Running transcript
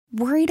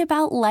Worried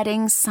about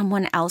letting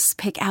someone else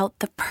pick out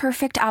the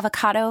perfect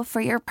avocado for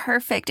your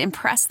perfect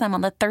impress them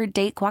on the third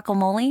date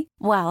guacamole?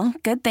 Well,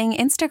 good thing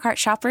Instacart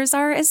shoppers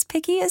are as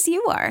picky as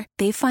you are.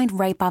 They find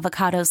ripe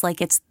avocados like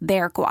it's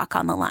their guac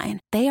on the line.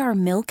 They are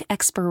milk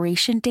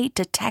expiration date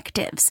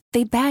detectives.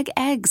 They bag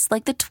eggs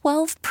like the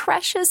 12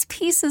 precious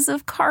pieces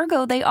of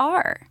cargo they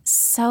are.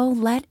 So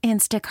let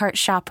Instacart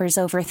shoppers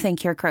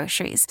overthink your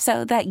groceries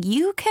so that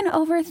you can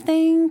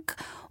overthink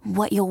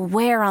what you'll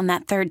wear on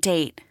that third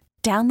date.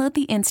 Download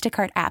the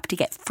Instacart app to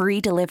get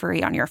free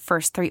delivery on your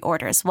first 3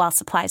 orders while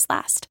supplies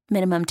last.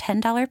 Minimum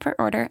 $10 per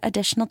order.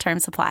 Additional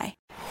terms apply.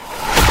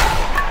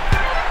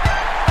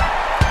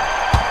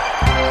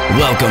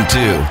 Welcome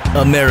to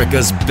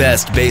America's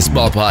Best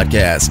Baseball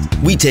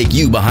Podcast. We take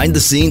you behind the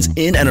scenes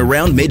in and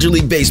around Major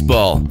League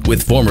Baseball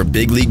with former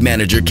big league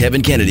manager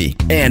Kevin Kennedy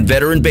and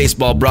veteran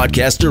baseball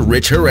broadcaster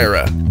Rich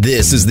Herrera.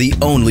 This is the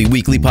only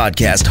weekly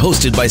podcast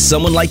hosted by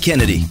someone like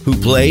Kennedy who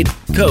played,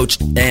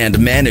 coached, and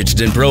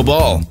managed in pro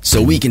ball. So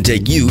we can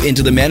take you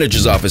into the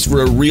manager's office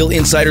for a real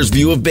insider's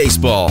view of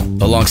baseball,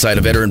 alongside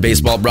a veteran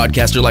baseball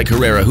broadcaster like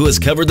Herrera who has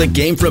covered the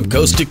game from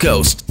coast to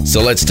coast.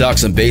 So let's talk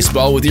some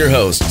baseball with your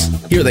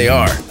hosts. Here they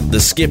are, the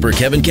skipper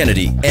Kevin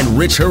Kennedy and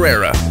Rich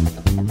Herrera.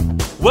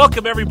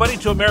 Welcome, everybody,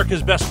 to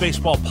America's Best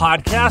Baseball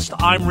Podcast.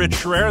 I'm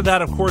Rich Herrera.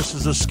 That, of course,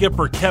 is the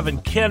skipper Kevin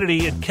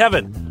Kennedy. And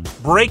Kevin,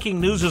 breaking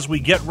news as we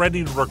get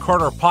ready to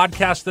record our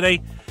podcast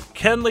today.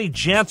 Kenley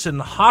Jansen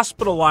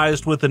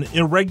hospitalized with an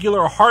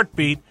irregular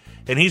heartbeat,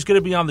 and he's going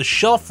to be on the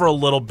shelf for a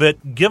little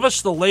bit. Give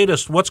us the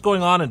latest. What's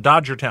going on in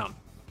Dodgertown?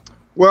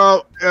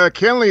 Well,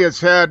 Kenley has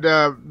had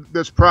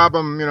this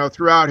problem,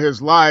 throughout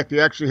his life. He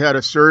actually had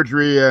a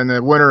surgery in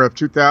the winter of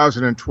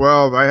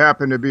 2012. I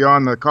happened to be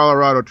on the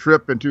Colorado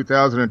trip in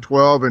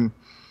 2012, and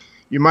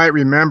you might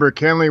remember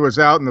Kenley was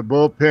out in the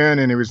bullpen,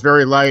 and he was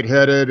very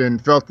lightheaded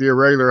and felt the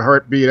irregular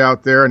heartbeat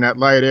out there in that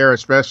light air,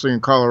 especially in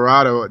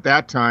Colorado at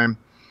that time.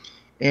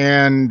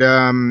 And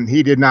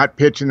he did not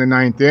pitch in the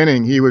 9th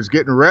inning. He was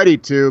getting ready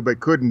to, but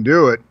couldn't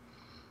do it.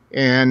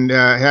 And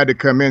had to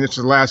come in. This is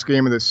the last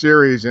game of the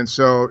series. And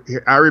so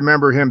I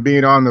remember him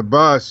being on the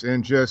bus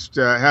and just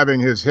having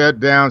his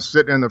head down,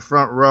 sitting in the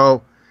front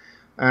row.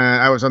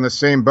 I was on the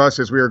same bus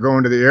as we were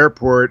going to the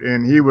airport,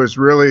 and he was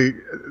really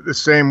the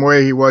same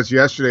way he was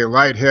yesterday,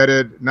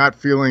 lightheaded, not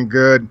feeling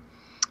good,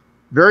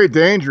 very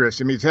dangerous.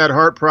 I mean, he's had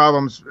heart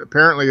problems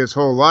apparently his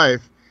whole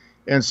life.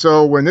 And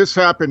so when this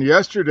happened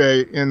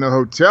yesterday in the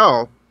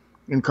hotel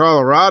in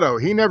Colorado,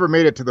 he never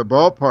made it to the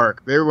ballpark.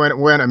 They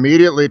went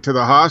immediately to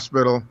the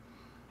hospital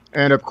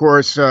and, of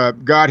course,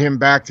 got him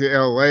back to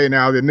L.A.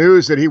 Now, the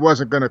news that he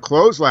wasn't going to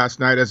close last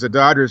night as the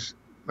Dodgers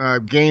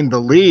gained the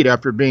lead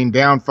after being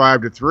down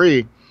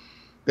 5-3.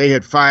 They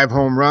had 5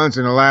 home runs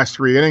in the last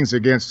 3 innings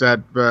against that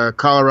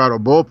Colorado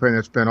bullpen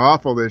that's been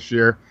awful this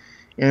year.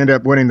 Ended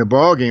up winning the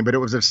ball game, but it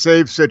was a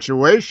save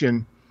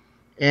situation.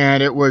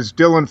 And it was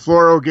Dylan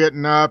Floro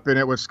getting up, and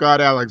it was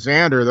Scott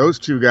Alexander, those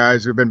two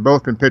guys who've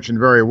both been pitching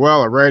very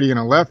well, a righty and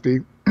a lefty.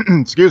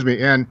 Excuse me.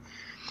 And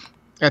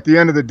at the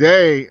end of the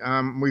day,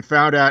 we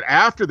found out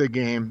after the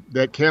game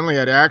that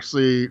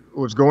Kenley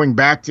was going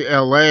back to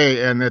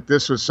L.A. and that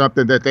this was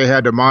something that they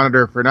had to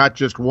monitor for not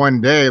just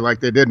one day like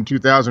they did in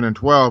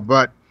 2012,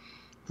 but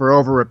for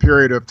over a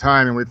period of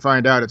time. And we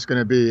find out it's going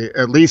to be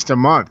at least a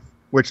month,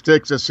 which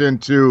takes us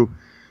into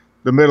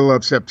the middle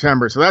of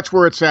September. So that's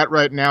where it's at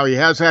right now. He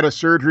has had a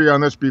surgery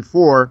on this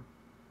before.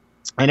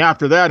 And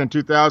after that, in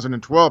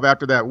 2012,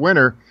 after that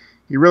winter,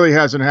 he really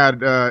hasn't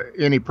had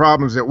any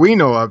problems that we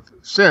know of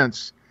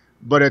since.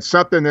 But it's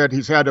something that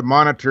he's had to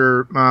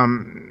monitor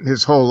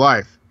his whole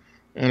life,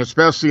 and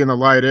especially in the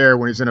light air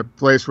when he's in a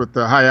place with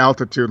the high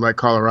altitude like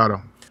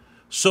Colorado.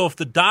 So if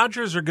the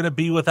Dodgers are going to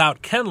be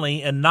without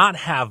Kenley and not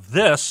have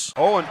this...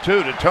 0-2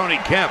 to Tony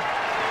Kemp.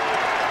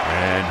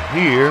 And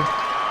here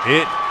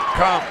it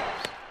comes.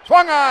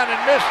 Swung on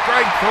and missed,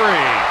 strike 3.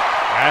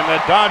 And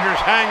the Dodgers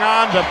hang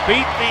on to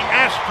beat the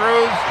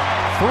Astros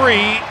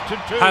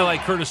 3-2.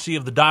 Highlight courtesy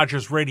of the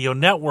Dodgers Radio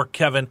Network,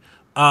 Kevin.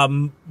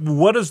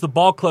 What does the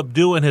ball club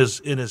do in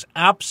his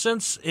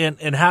absence,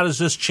 and how does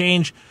this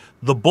change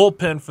the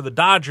bullpen for the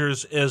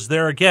Dodgers as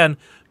they're, again,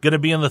 going to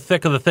be in the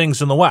thick of the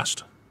things in the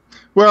West?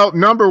 Well,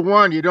 number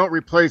one, you don't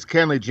replace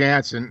Kenley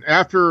Jansen.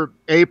 After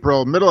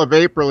middle of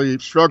April, he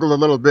struggled a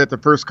little bit the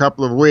first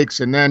couple of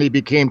weeks, and then he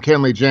became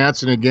Kenley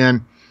Jansen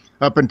again.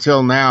 Up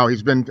until now,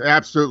 he's been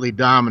absolutely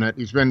dominant.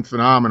 He's been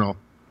phenomenal.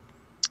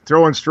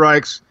 Throwing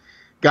strikes,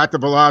 got the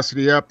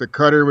velocity up. The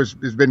cutter has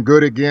been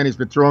good again. He's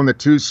been throwing the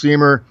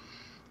 2-seamer.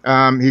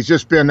 He's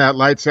just been that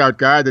lights-out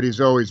guy that he's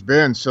always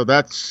been. So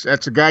that's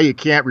a guy you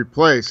can't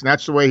replace, and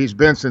that's the way he's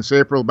been since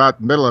April, about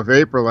the middle of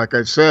April, like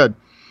I said.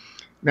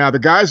 Now, the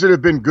guys that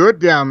have been good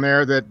down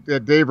there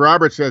that Dave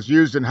Roberts has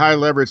used in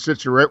high-leverage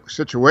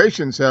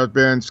situations have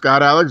been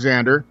Scott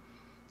Alexander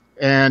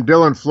and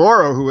Dylan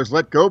Floro, who was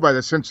let go by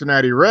the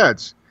Cincinnati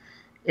Reds.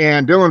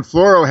 And Dylan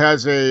Floro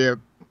has a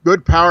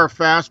good power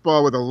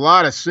fastball with a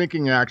lot of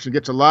sinking action,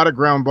 gets a lot of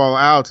ground ball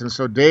outs. And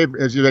so Dave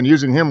has been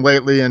using him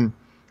lately in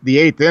the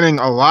 8th inning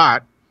a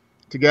lot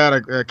to get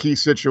out of key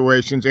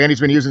situations, and he's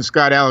been using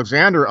Scott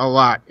Alexander a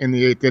lot in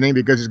the 8th inning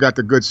because he's got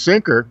the good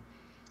sinker.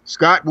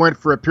 Scott went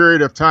for a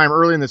period of time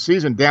early in the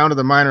season down to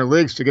the minor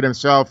leagues to get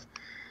himself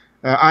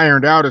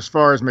ironed out as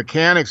far as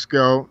mechanics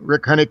go.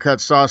 Rick Honeycutt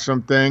saw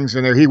some things,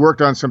 and he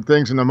worked on some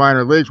things in the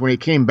minor leagues. When he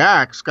came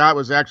back, Scott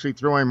was actually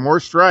throwing more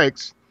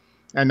strikes,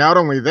 and not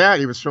only that,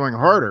 he was throwing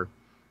harder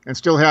and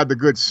still had the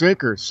good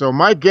sinker. So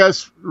my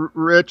guess,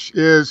 Rich,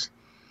 is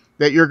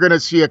that you're going to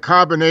see a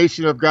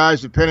combination of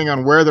guys depending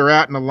on where they're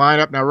at in the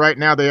lineup. Now, right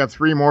now, they have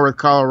 3 more with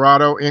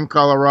Colorado, in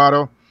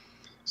Colorado.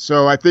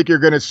 So I think you're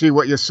going to see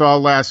what you saw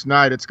last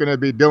night. It's going to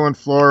be Dylan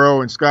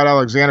Floro and Scott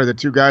Alexander, the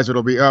 2 guys that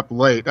will be up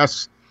late.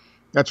 That's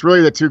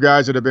really the 2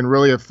 guys that have been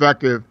really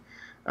effective.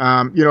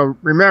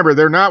 Remember,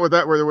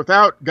 they're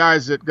without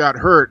guys that got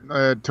hurt.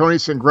 Tony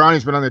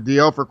Cingrani's been on the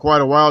DL for quite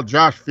a while.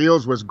 Josh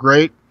Fields was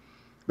great,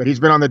 but he's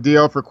been on the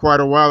DL for quite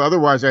a while.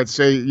 Otherwise, I'd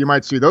say you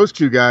might see those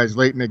 2 guys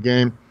late in the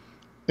game.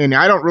 And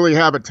I don't really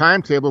have a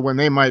timetable when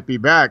they might be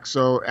back.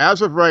 So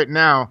as of right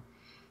now,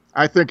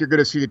 I think you're going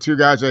to see the 2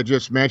 guys I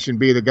just mentioned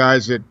be the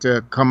guys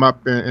that come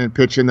up and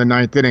pitch in the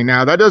 9th inning.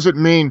 Now, that doesn't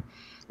mean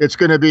it's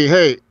going to be,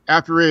 hey,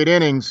 after 8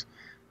 innings,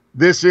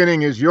 this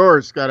inning is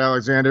yours, Scott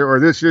Alexander, or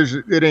this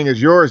inning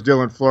is yours,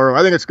 Dylan Floro.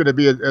 I think it's going to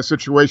be a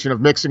situation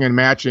of mixing and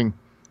matching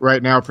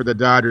right now for the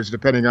Dodgers,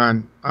 depending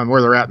on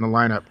where they're at in the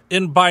lineup.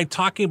 And by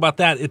talking about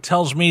that, it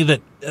tells me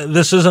that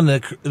this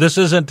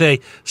isn't a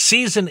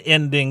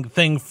season-ending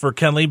thing for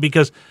Kenley,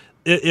 because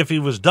if he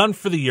was done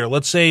for the year,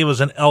 let's say it was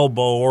an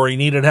elbow or he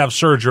needed to have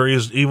surgery,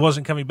 he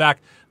wasn't coming back,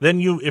 then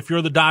if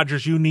you're the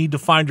Dodgers, you need to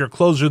find your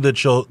closer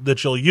that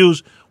you'll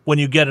use when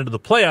you get into the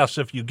playoffs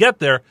if you get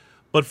there.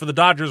 But for the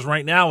Dodgers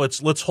right now,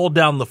 it's let's hold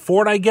down the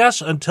fort, I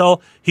guess,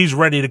 until he's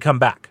ready to come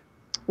back.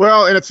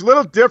 Well, and it's a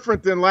little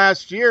different than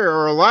last year,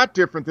 or a lot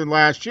different than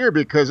last year,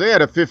 because they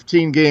had a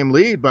 15-game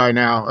lead by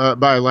now,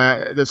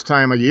 this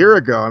time a year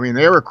ago. I mean,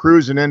 they were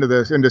cruising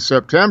into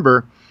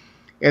September,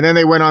 and then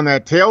they went on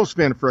that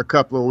tailspin for a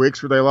couple of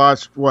weeks where they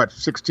lost,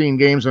 16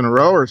 games in a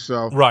row or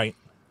so. Right.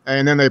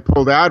 And then they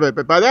pulled out of it.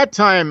 But by that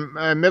time,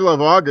 middle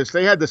of August,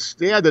 they had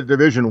the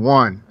Division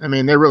One. I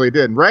mean, they really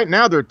did. Right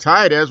now, they're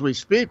tied as we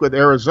speak with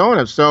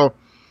Arizona. So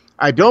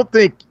I don't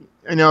think,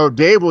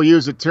 Dave will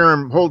use the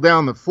term hold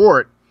down the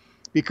fort,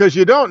 because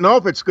you don't know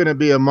if it's going to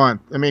be a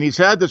month. I mean, he's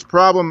had this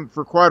problem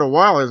for quite a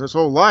while, his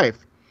whole life,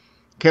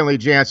 Kenley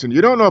Jansen.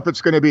 You don't know if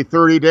it's going to be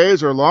 30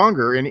 days or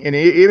longer. And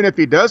even if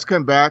he does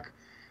come back,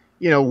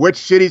 which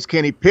cities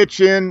can he pitch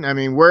in? I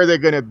mean, where are they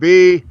going to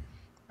be?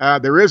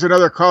 There is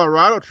another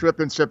Colorado trip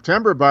in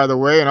September, by the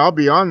way, and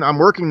I'm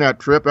working that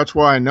trip. That's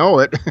why I know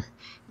it.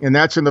 And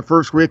that's in the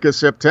first week of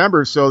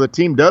September. So the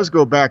team does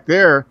go back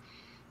there.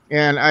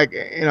 And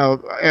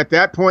at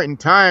that point in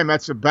time,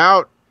 that's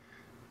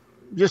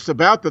just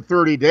about the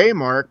 30-day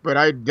mark, but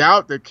I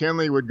doubt that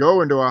Kenley would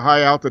go into a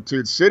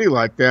high-altitude city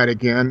like that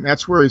again.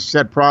 That's where he's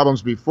had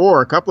problems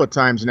before a couple of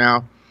times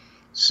now.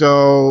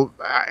 So,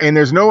 and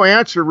there's no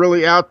answer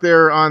really out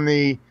there on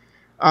the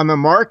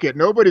market.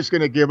 Nobody's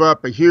going to give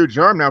up a huge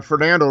arm. Now,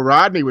 Fernando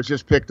Rodney was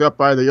just picked up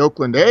by the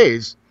Oakland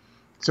A's,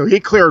 so he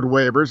cleared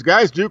waivers.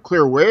 Guys do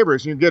clear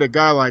waivers. You get a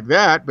guy like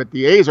that, but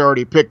the A's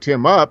already picked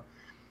him up.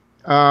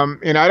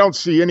 And I don't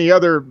see any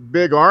other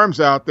big arms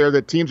out there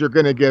that teams are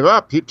going to give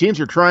up. Teams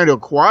are trying to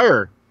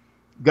acquire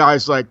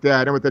guys like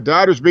that. And with the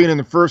Dodgers being in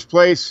the first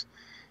place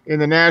in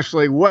the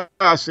National League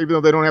West, even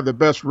though they don't have the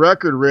best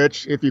record,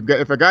 Rich, if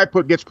a guy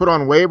gets put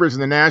on waivers in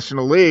the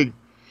National League,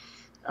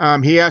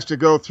 he has to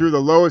go through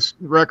the lowest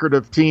record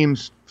of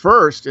teams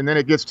first, and then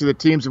it gets to the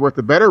teams with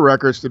the better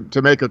records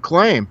to make a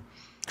claim.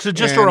 So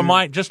just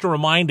to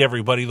remind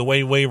everybody, the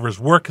way waivers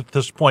work at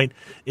this point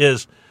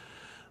is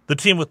the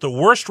team with the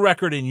worst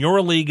record in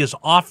your league is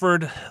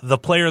offered the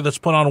player that's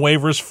put on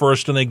waivers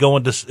first, and they go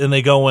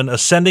in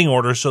ascending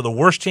order. So the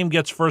worst team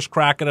gets first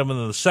crack at them, and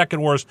then the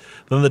second worst.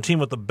 Then the team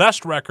with the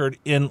best record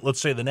in,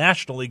 let's say, the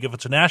National League, if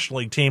it's a National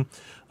League team,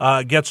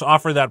 gets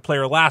offered that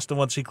player last. And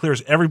once he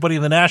clears everybody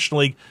in the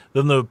National League,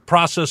 then the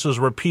process is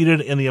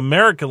repeated in the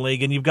American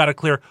League, and you've got to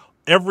clear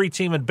every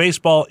team in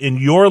baseball in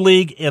your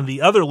league and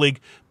the other league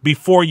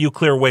before you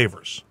clear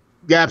waivers.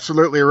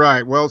 Absolutely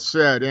right. Well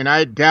said. And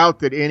I doubt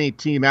that any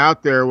team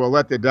out there will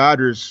let the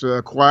Dodgers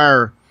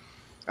acquire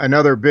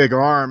another big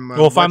arm.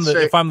 Well, if I'm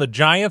the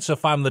Giants,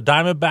 if I'm the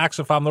Diamondbacks,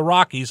 if I'm the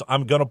Rockies,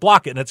 I'm going to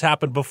block it. And it's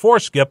happened before,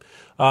 Skip.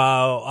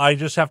 I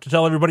just have to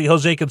tell everybody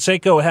Jose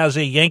Canseco has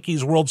a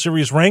Yankees World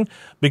Series ring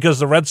because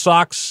the Red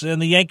Sox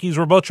and the Yankees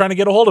were both trying to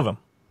get a hold of him.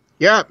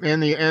 Yeah,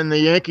 and the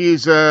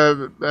Yankees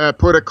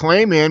put a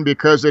claim in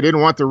because they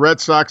didn't want the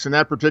Red Sox in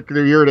that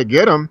particular year to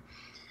get him.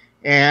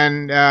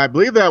 And I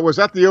believe that was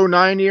the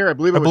 2009 year. I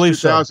believe it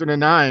was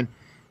 2009. So.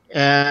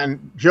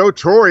 And Joe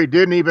Torre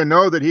didn't even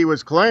know that he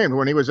was claimed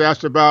when he was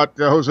asked about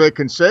Jose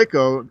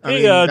Canseco.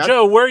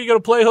 Joe, where are you going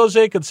to play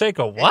Jose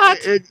Canseco? What?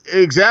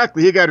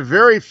 Exactly. He got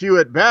very few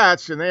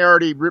at-bats, and they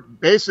already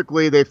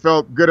they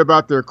felt good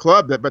about their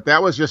club. But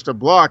that was just a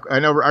block. I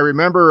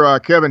remember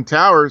Kevin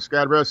Towers,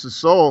 God rest his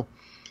soul,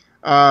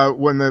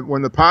 when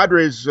the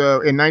Padres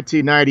in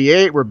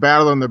 1998 were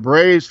battling the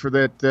Braves for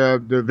that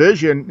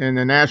division in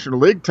the National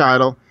League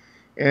title,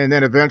 and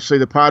then eventually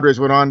the Padres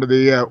went on to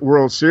the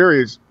World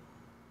Series.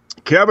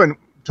 Kevin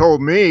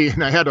told me,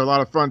 and I had a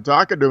lot of fun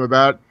talking to him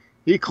about it,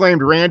 he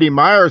claimed Randy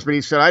Myers, but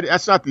he said,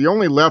 that's not the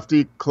only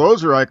lefty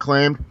closer I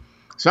claimed.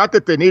 It's not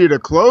that they needed a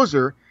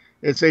closer.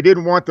 It's they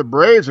didn't want the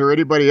Braves or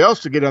anybody else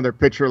to get on their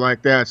pitcher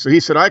like that. So he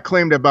said, I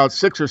claimed about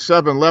 6 or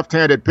 7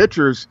 left-handed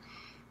pitchers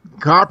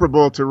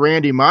comparable to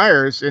Randy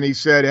Myers, and he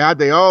said, had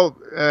they all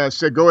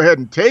said go ahead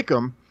and take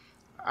him,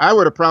 I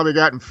would have probably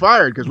gotten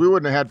fired because we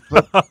wouldn't have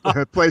had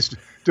a place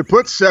to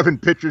put 7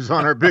 pitchers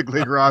on our big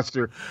league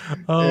roster.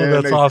 Oh, and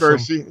that's awesome.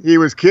 First, he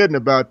was kidding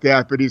about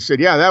that, but he said,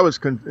 yeah, that was,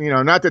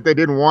 not that they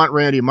didn't want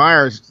Randy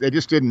Myers, they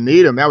just didn't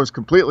need him. That was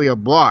completely a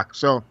block.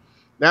 So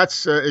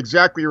that's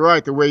exactly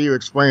right the way you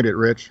explained it,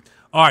 Rich.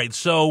 All right,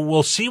 so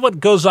we'll see what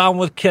goes on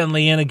with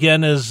Kenley, and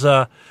again, as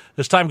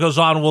time goes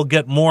on, we'll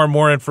get more and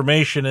more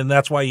information, and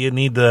that's why you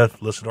need to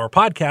listen to our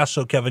podcast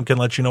so Kevin can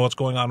let you know what's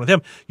going on with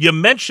him. You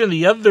mentioned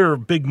the other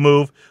big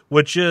move,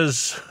 which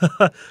is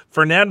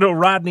Fernando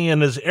Rodney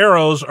and his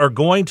Arrows are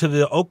going to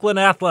the Oakland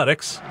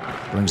Athletics.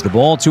 Brings the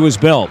ball to his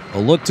belt. A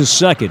look to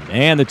second,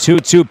 and the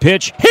 2-2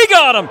 pitch. He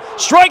got him!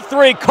 Strike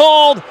 3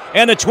 called,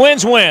 and the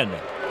Twins win.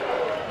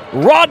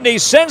 Rodney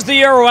sends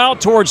the arrow out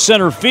towards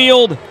center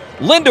field.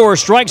 Lindor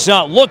strikes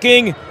out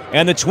looking,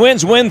 and the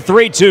Twins win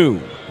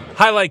 3-2.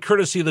 Highlight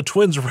courtesy of the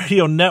Twins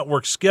Radio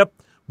Network,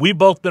 Skip. We've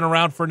both been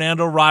around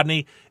Fernando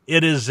Rodney.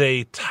 It is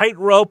a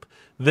tightrope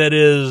that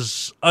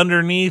is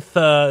underneath.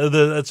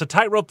 It's a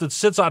tightrope that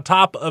sits on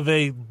top of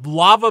a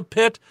lava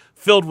pit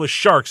filled with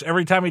sharks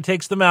every time he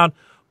takes them out.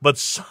 But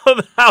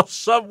somehow,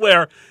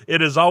 somewhere,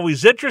 it is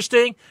always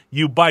interesting.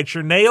 You bite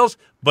your nails,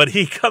 but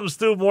he comes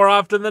through more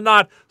often than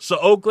not. So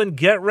Oakland,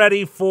 get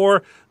ready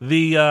for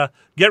the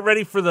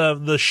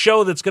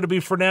show that's going to be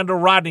Fernando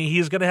Rodney.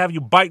 He's going to have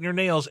you biting your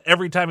nails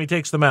every time he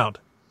takes them out.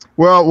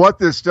 Well, what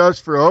this does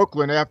for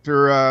Oakland,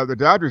 after the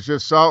Dodgers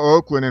just saw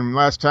Oakland, and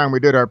last time we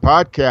did our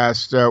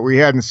podcast, we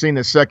hadn't seen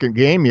the second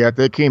game yet.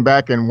 They came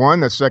back and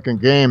won the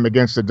second game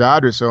against the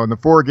Dodgers. So in the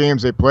 4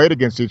 games they played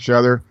against each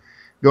other,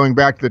 going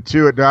back to the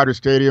 2 at Dodger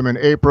Stadium in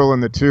April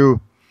and the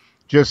 2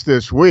 just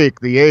this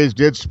week, the A's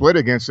did split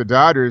against the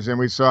Dodgers, and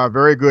we saw a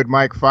very good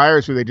Mike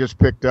Fiers, who they just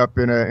picked up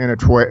in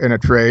a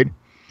trade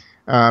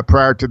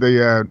prior to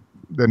the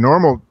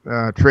normal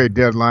trade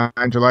deadline,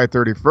 July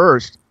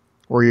 31st,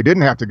 where you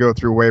didn't have to go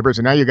through waivers,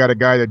 and now you got a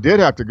guy that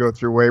did have to go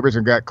through waivers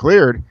and got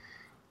cleared.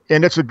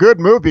 And it's a good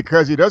move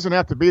because he doesn't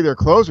have to be their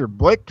closer.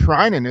 Blake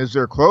Treinen is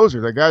their closer.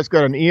 The guy's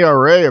got an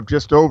ERA of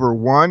just over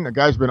 1. The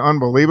guy's been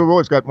unbelievable.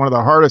 He's got one of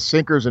the hardest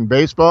sinkers in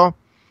baseball.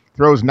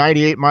 Throws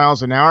 98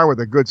 miles an hour with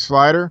a good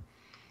slider.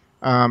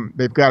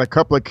 They've got a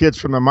couple of kids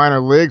from the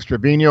minor leagues,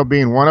 Trevino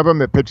being one of them,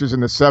 that pitches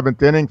in the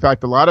 7th inning. In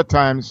fact, a lot of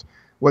times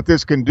what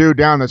this can do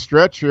down the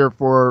stretch here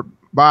for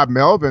Bob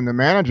Melvin, the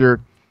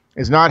manager,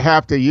 is not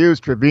have to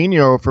use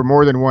Trevino for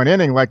more than 1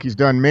 inning like he's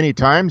done many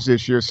times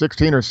this year.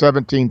 16 or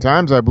 17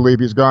 times, I believe,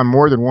 he's gone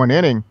more than 1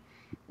 inning.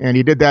 And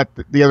he did that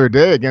the other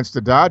day against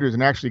the Dodgers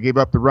and actually gave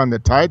up the run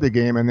that tied the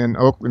game, and then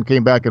Oakland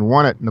came back and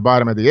won it in the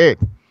bottom of the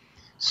 8th.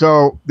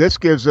 So this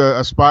gives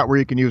a spot where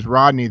you can use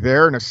Rodney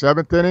there in the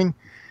 7th inning.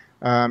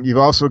 You've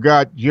also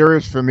got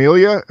Jeurys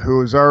Familia,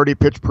 who has already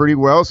pitched pretty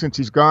well since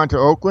he's gone to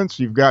Oakland.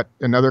 So you've got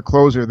another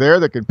closer there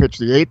that can pitch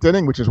the 8th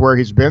inning, which is where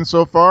he's been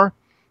so far.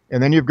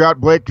 And then you've got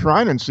Blake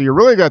Treinen. So you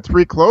really got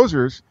 3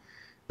 closers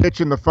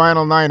pitching the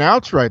final 9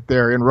 outs right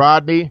there in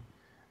Rodney,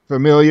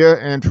 Familia,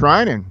 and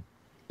Treinen.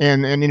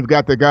 And you've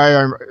got the guy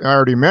I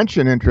already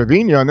mentioned in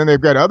Trevino, and then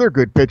they've got other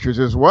good pitchers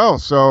as well.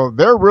 So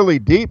they're really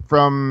deep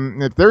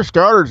if their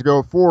starters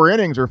go 4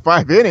 innings or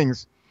 5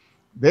 innings,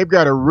 they've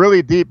got a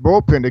really deep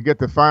bullpen to get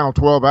the final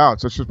 12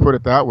 outs. Let's just put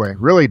it that way.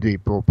 Really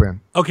deep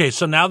bullpen. Okay,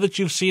 so now that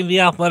you've seen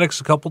the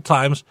Athletics a couple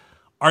times,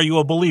 are you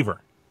a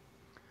believer?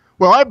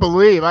 Well, I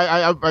believe.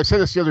 I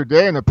said this the other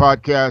day in the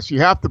podcast. You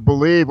have to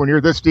believe when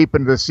you're this deep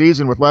into the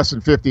season with less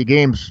than 50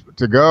 games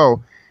to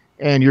go,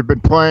 and you've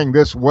been playing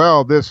this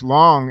well this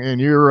long,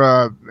 and you're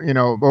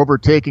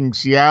overtaking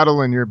Seattle,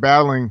 and you're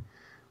battling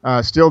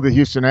still the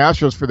Houston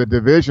Astros for the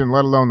division,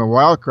 let alone the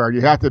wild card.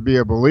 You have to be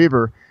a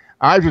believer.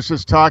 I was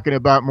just talking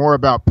more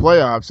about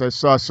playoffs. I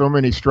saw so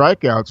many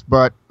strikeouts,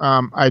 but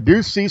I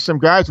do see some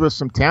guys with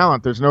some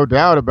talent. There's no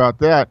doubt about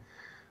that.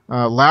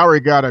 Lowry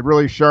got a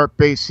really sharp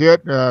base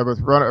hit with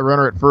a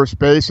runner at first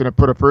base, and it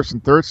put a 1st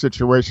and 3rd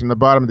situation in the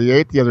bottom of the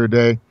 8th the other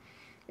day.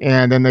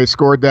 And then they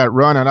scored that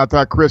run. And I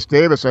thought Chris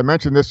Davis, I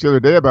mentioned this the other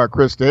day about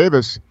Chris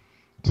Davis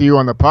to you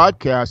on the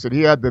podcast, that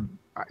he had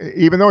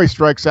even though he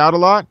strikes out a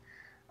lot,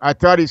 I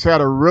thought he's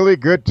had a really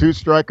good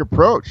 2-strike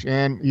approach.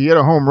 And he hit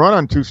a home run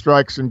on 2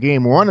 strikes in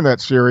game 1 in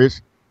that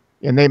series,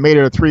 and they made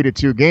it a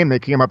 3-2 game. They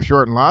came up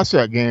short and lost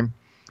that game.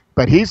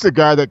 But he's the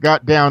guy that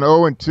got down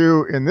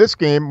 0-2 in this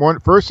game,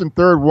 1st and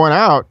 3rd, 1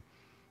 out,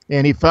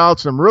 and he fouled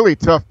some really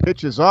tough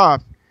pitches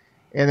off,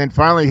 and then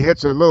finally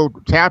hits a little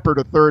tapper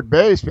to third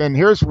base. And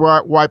here's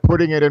why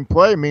putting it in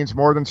play means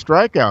more than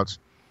strikeouts.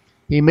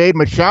 he made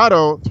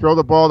Machado throw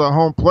the ball to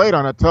home plate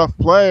on a tough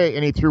play,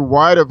 and he threw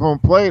wide of home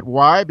plate.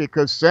 Why?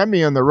 Because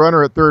Semien, the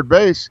runner at third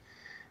base,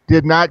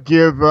 did not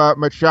give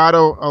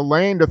Machado a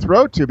lane to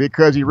throw to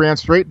because he ran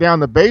straight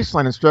down the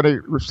baseline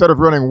instead of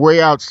running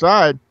way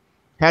outside.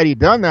 Had he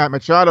done that,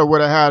 Machado would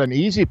have had an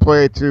easy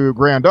play to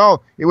Grandal.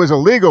 It was a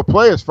legal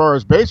play as far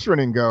as base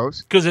running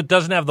goes. Because it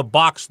doesn't have the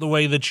box the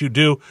way that you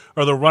do,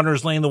 or the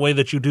runner's lane the way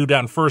that you do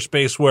down first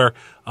base, where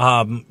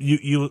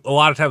you a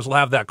lot of times will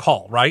have that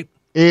call, right?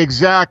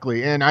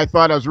 Exactly. And I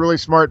thought it was really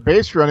smart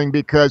base running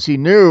because he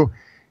knew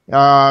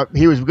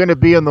he was going to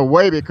be in the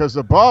way because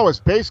the ball was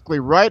basically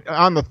right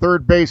on the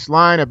third base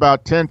line,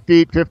 about 10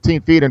 feet,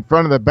 15 feet in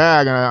front of the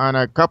bag on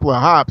a couple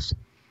of hops.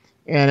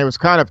 And it was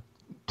kind of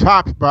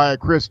topped by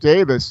Chris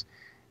Davis,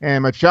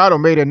 and Machado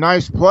made a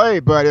nice play,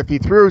 but if he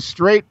threw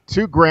straight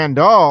to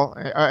Grandal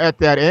at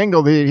that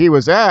angle he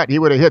was at, he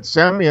would have hit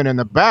Semien in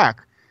the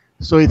back.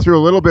 So he threw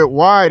a little bit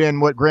wide, and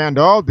what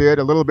Grandal did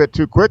a little bit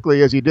too quickly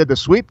is he did the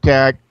sweep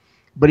tag,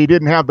 but he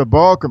didn't have the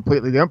ball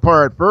completely. The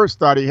umpire at first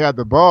thought he had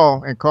the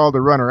ball and called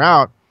the runner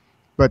out,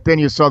 but then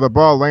you saw the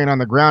ball laying on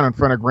the ground in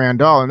front of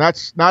Grandal, and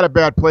that's not a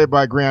bad play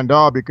by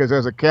Grandal because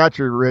as a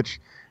catcher, Rich,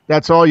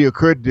 that's all you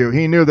could do.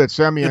 He knew that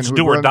Semien... It's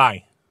do or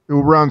die.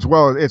 Who runs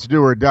well, it's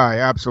do or die,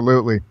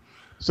 absolutely.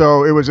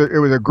 So it was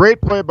a great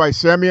play by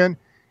Semien,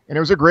 and it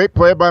was a great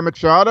play by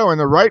Machado, and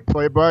the right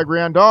play by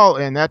Grandal,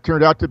 and that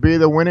turned out to be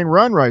the winning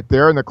run right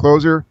there. And the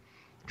closer,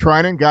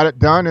 Treinen, got it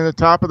done in the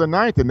top of the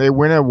ninth, and they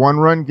win a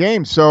one-run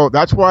game. So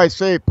that's why I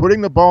say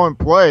putting the ball in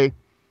play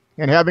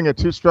and having a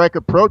two-strike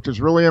approach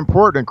is really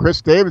important. And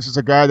Chris Davis is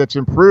a guy that's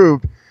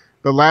improved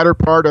the latter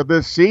part of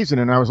this season,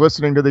 and I was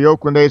listening to the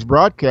Oakland A's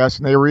broadcast,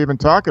 and they were even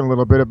talking a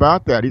little bit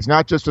about that. He's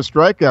not just a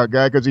strikeout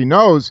guy because he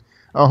knows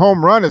a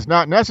home run is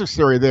not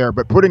necessary there,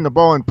 but putting the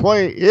ball in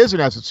play is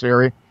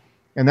necessary,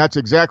 and that's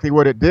exactly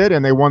what it did,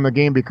 and they won the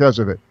game because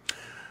of it.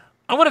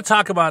 I want to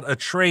talk about a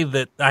trade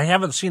that I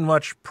haven't seen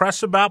much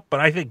press about, but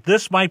I think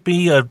this might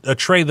be a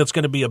trade that's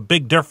going to be a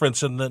big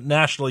difference in the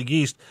National League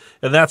East,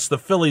 and that's the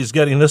Phillies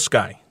getting this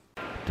guy.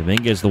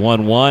 Dominguez the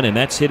 1-1, and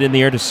that's hit in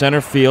the air to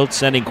center field,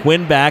 sending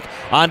Quinn back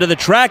onto the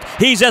track.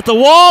 He's at the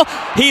wall.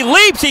 He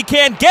leaps. He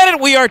can't get it.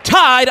 We are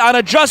tied on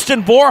a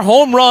Justin Bour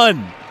home run.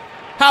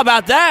 How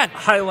about that?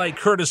 Highlight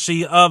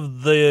courtesy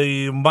of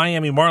the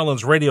Miami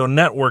Marlins radio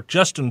network.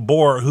 Justin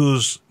Bour,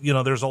 who's,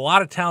 there's a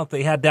lot of talent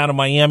they had down in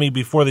Miami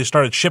before they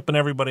started shipping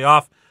everybody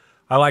off.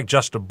 I like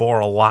Justin Bour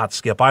a lot,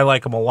 Skip. I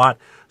like him a lot.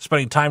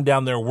 Spending time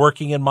down there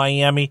working in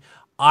Miami.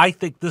 I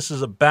think this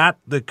is a bat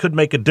that could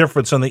make a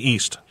difference in the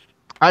East.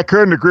 I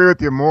couldn't agree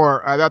with you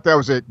more. I thought that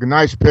was a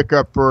nice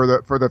pickup for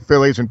the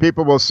Phillies. And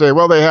people will say,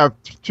 well, they have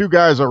two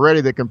guys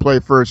already that can play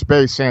first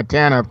base,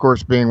 Santana, of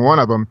course, being one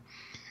of them.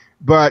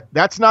 But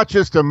that's not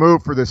just a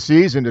move for the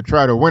season to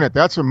try to win it.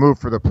 That's a move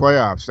for the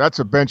playoffs. That's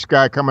a bench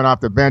guy coming off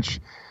the bench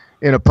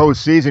in a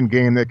postseason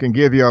game that can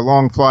give you a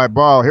long fly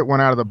ball, hit one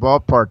out of the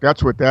ballpark.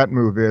 That's what that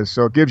move is.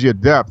 So it gives you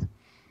depth.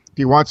 If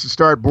he wants to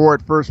start Bour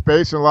at first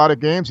base in a lot of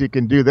games, he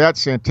can do that.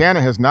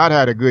 Santana has not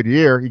had a good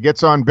year. He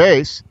gets on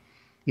base.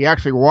 He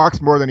actually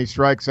walks more than he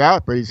strikes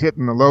out, but he's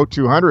hitting the low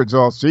 200s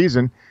all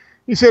season.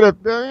 He's hit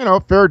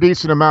a fair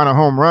decent amount of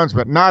home runs,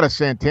 but not a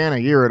Santana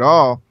year at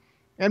all.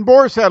 And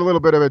Bour's had a little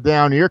bit of a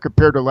down year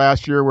compared to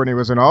last year when he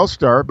was an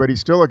all-star, but he's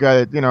still a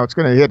guy that, it's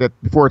going to hit it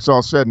before it's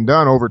all said and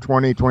done, over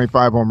 20,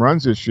 25 home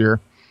runs this year.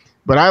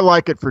 But I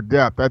like it for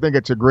depth. I think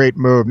it's a great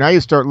move. Now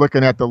you start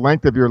looking at the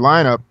length of your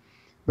lineup,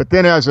 but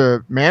then as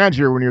a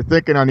manager, when you're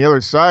thinking on the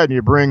other side and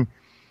you bring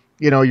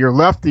your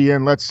lefty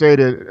in, let's say,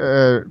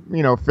 to,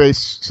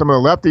 face some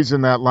of the lefties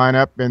in that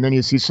lineup, and then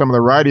you see some of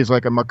the righties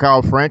like a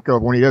Macau Franco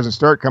when he doesn't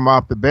start, come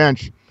off the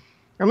bench.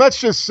 And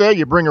let's just say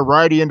you bring a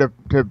righty in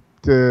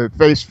to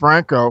face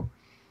Franco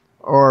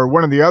or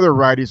one of the other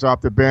righties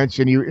off the bench,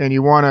 and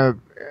you want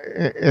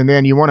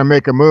to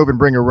make a move and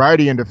bring a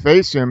righty in to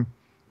face him.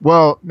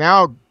 Well,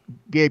 now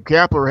Gabe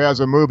Kapler has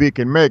a move he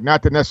can make.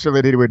 Not that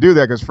necessarily that he would do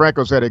that because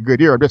Franco's had a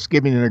good year. I'm just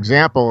giving you an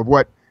example of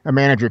what a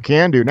manager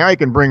can do. Now he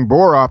can bring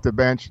Bour off the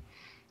bench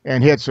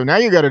and hit. So now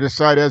you got to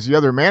decide as the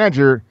other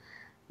manager,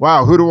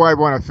 wow, who do I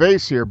want to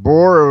face here,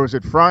 Bour or is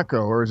it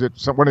Franco or is it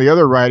one of the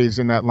other righties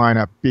in that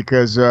lineup?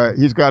 Because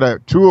he's got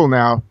a tool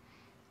now,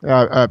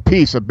 a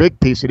big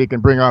piece that he can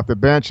bring off the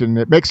bench, and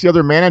it makes the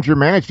other manager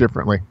manage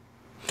differently.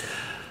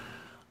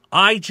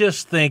 I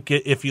just think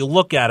if you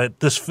look at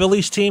it, this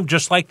Phillies team,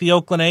 just like the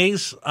Oakland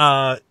A's,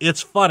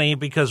 it's funny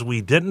because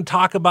we didn't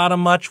talk about them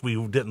much. We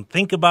didn't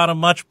think about them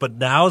much. But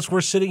now as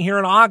we're sitting here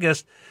in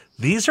August,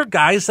 these are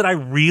guys that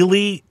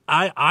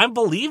I'm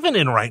believing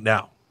in right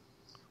now.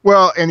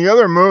 Well, and the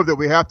other move that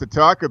we have to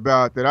talk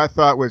about that I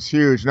thought was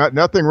huge,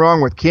 nothing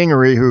wrong with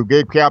Kingery, who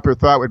Gabe Kapler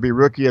thought would be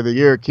Rookie of the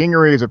Year.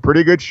 Kingery is a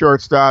pretty good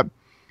shortstop,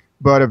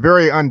 but a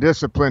very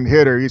undisciplined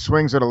hitter. He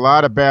swings at a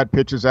lot of bad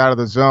pitches out of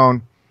the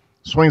zone.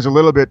 Swings a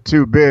little bit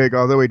too big,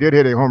 although he did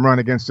hit a home run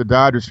against the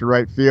Dodgers to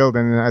right field,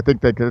 and I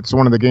think that's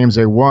one of the games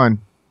they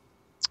won.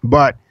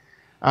 But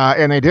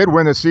and they did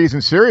win the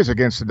season series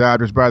against the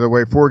Dodgers, by the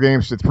way,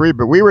 4-3.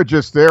 But we were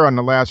just there on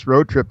the last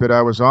road trip that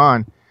I was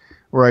on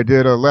where I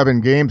did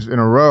 11 games in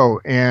a row,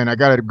 and I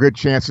got a good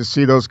chance to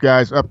see those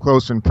guys up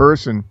close in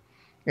person.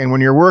 And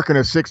when you're working a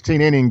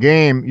 16-inning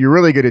game, you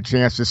really get a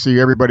chance to see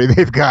everybody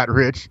they've got,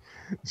 Rich.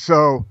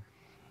 So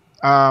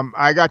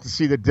I got to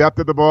see the depth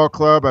of the ball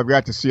club. I've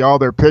got to see all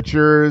their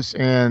pitchers,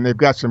 and they've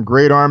got some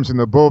great arms in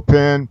the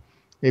bullpen.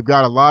 They've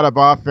got a lot of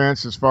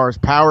offense as far as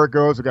power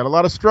goes. They've got a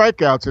lot of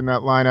strikeouts in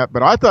that lineup.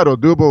 But I thought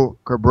Odubel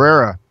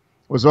Cabrera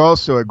was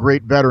also a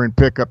great veteran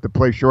pickup to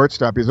play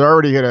shortstop. He's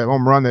already hit a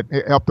home run that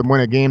helped him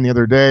win a game the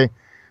other day.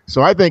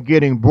 So I think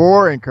getting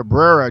Bour and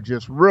Cabrera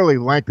just really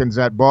lengthens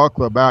that ball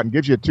club out and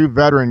gives you two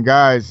veteran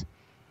guys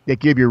that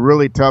give you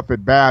really tough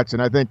at-bats.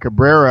 And I think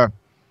Cabrera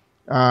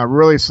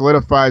really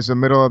solidifies the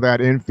middle of that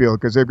infield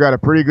because they've got a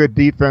pretty good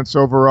defense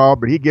overall,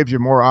 but he gives you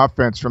more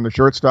offense from the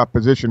shortstop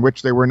position,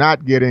 which they were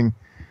not getting.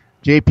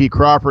 J.P.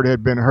 Crawford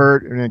had been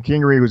hurt, and then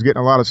Kingery was getting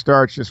a lot of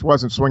starts, just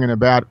wasn't swinging the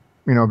bat,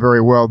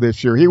 very well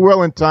this year. He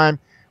will in time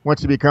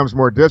once he becomes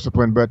more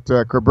disciplined, but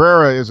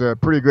Cabrera is a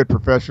pretty good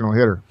professional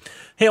hitter.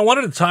 Hey, I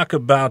wanted to talk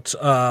about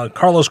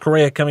Carlos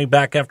Correa coming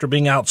back after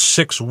being out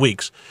 6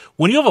 weeks.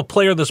 When you have a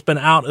player that's been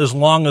out as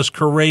long as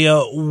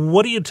Correa,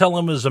 what do you tell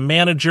him as a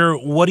manager?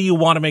 What do you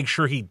want to make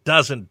sure he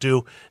doesn't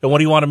do, and what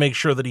do you want to make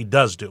sure that he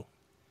does do?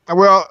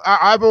 Well,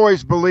 I've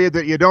always believed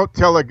that you don't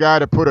tell a guy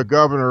to put a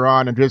governor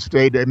on and just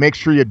say, make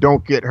sure you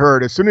don't get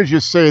hurt. As soon as you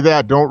say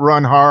that, don't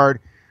run hard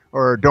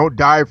or don't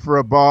dive for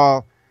a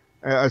ball.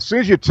 As soon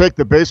as you take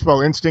the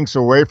baseball instincts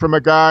away from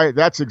a guy,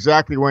 that's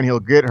exactly when he'll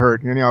get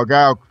hurt. A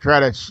guy will try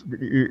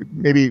to,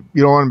 maybe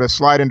you don't want him to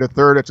slide into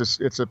third.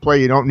 It's a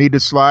play you don't need to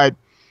slide.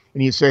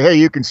 And you say, hey,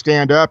 you can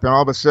stand up. And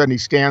all of a sudden he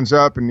stands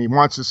up and he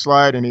wants to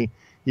slide and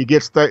he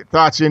gets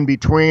thoughts in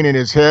between in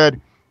his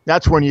head.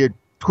 That's when you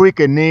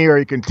tweak a knee or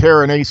you can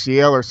tear an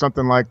ACL or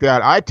something like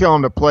that. I tell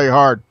him to play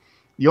hard.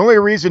 The only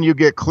reason you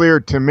get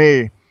cleared to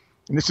me,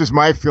 and this is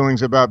my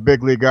feelings about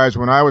big league guys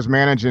when I was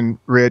managing,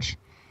 Rich,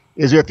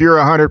 is if you're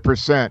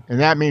 100%. And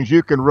that means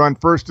you can run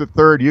first to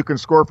third. You can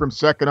score from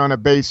second on a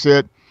base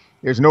hit.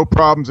 There's no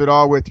problems at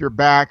all with your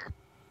back.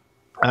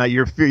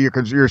 You're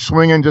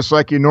swinging just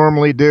like you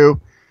normally do.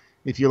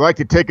 If you like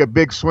to take a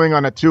big swing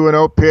on a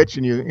 2-0 pitch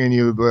and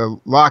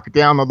you lock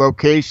down the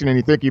location and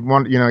you think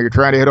you're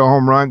trying to hit a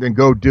home run, then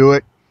go do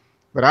it.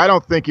 But I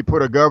don't think you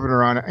put a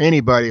governor on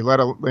anybody,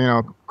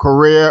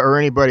 Correa or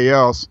anybody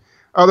else.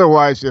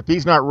 Otherwise, if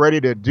he's not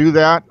ready to do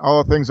that,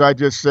 all the things I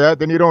just said,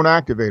 then you don't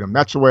activate him.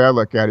 That's the way I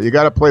look at it. You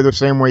got to play the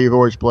same way you've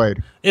always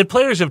played. And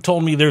players have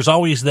told me there's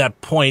always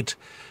that point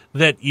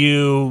that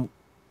you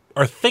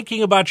are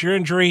thinking about your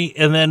injury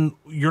and then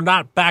you're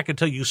not back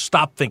until you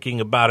stop thinking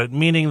about it,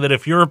 meaning that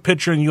if you're a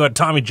pitcher and you had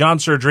Tommy John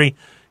surgery,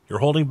 you're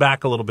holding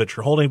back a little bit,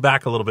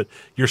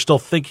 you're still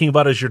thinking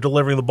about it as you're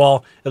delivering the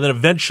ball, and then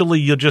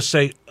eventually you'll just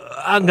say,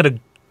 I'm going to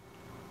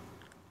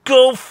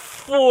go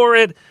for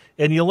it,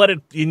 and you let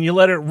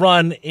it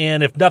run,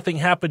 and if nothing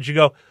happens, you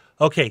go,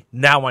 okay,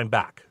 now I'm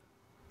back.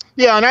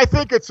 Yeah, and I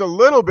think it's a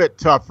little bit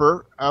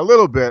tougher,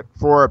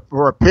 for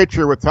a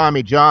pitcher with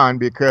Tommy John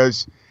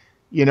because,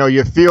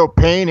 you feel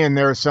pain in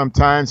there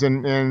sometimes,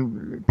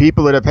 and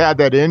people that have had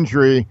that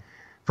injury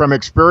from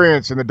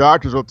experience, and the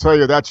doctors will tell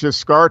you that's just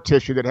scar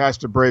tissue that has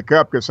to break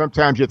up because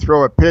sometimes you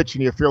throw a pitch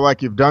and you feel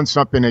like you've done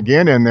something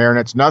again in there, and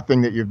it's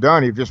nothing that you've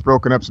done. You've just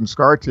broken up some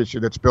scar tissue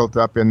that's built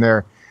up in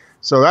there.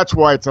 So that's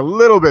why it's a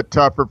little bit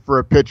tougher for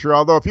a pitcher.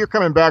 Although if you're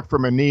coming back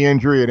from a knee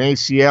injury, an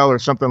ACL or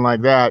something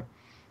like that,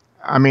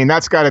 I mean,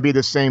 that's got to be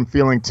the same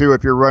feeling too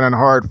if you're running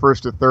hard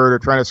first to third or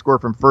trying to score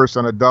from first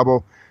on a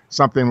double,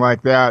 something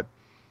like that.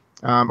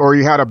 Or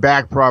you had a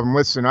back problem.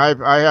 Listen,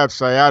 I have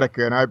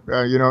sciatica, and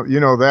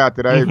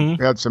that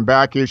I had some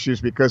back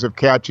issues because of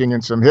catching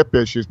and some hip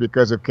issues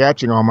because of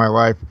catching all my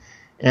life.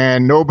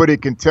 And nobody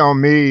can tell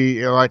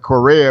me, like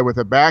Correa with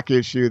a back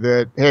issue,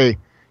 that, hey,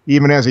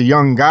 even as a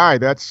young guy,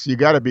 you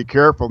got to be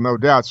careful, no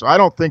doubt. So I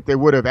don't think they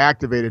would have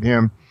activated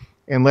him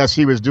unless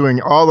he was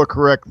doing all the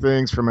correct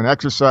things from an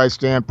exercise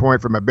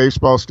standpoint, from a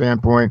baseball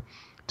standpoint,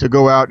 to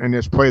go out and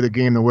just play the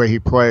game the way he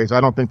plays.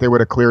 I don't think they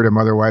would have cleared him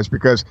otherwise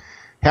because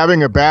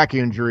having a back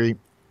injury,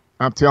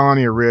 I'm telling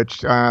you,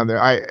 Rich,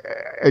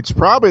 it's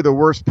probably the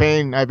worst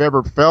pain I've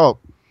ever felt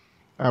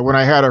when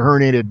I had a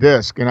herniated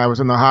disc, and I was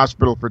in the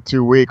hospital for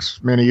 2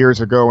 weeks many years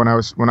ago when I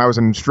was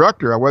an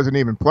instructor. I wasn't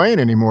even playing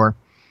anymore.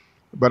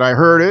 But I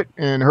heard it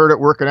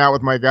working out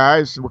with my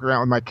guys, working out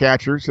with my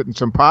catchers, hitting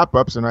some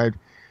pop-ups, and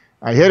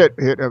I hit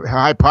a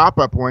high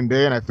pop-up one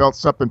day, and I felt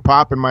something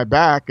pop in my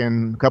back,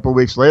 and a couple of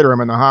weeks later,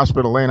 I'm in the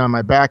hospital laying on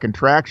my back in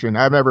traction.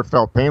 I've never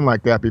felt pain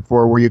like that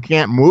before where you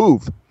can't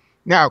move.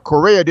 Now,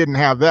 Correa didn't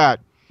have that,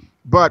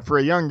 but for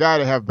a young guy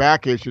to have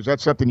back issues,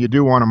 that's something you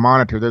do want to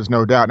monitor, there's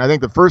no doubt. And I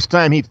think the first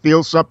time he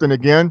feels something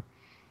again,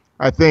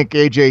 I think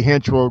A.J.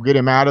 Hinch will get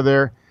him out of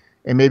there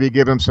and maybe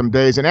give him some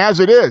days. And as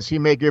it is, he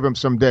may give him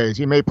some days.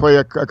 He may play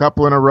a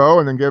couple in a row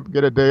and then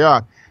get a day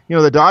off.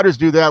 The Dodgers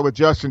do that with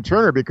Justin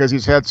Turner because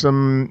he's had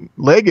some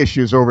leg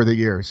issues over the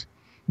years.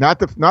 Not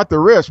the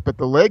wrist, but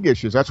the leg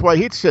issues. That's why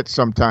he'd sit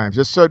sometimes.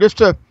 Just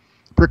a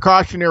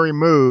precautionary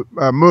move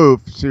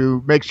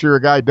to make sure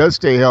a guy does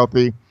stay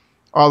healthy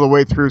all the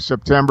way through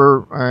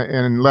September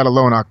and let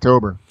alone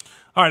October.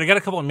 All right, I got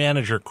a couple of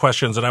manager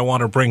questions that I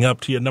want to bring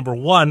up to you. Number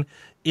one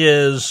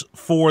is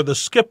for the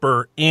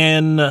skipper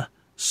in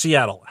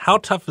Seattle. How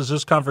tough is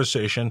this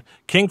conversation?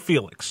 King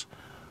Felix,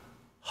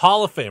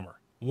 Hall of Famer,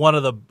 one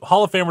of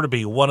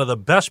the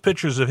best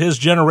pitchers of his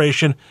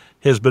generation,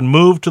 has been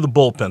moved to the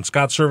bullpen.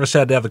 Scott Service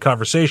had to have the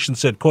conversation,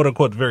 said, quote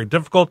unquote, very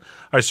difficult.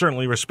 I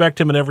certainly respect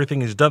him and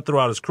everything he's done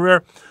throughout his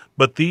career,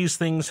 but these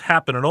things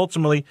happen, and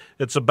ultimately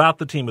it's about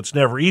the team. It's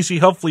never easy.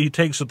 Hopefully he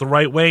takes it the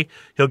right way.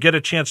 He'll get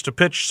a chance to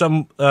pitch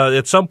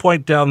at some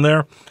point down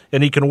there,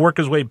 and he can work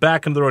his way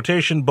back into the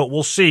rotation, but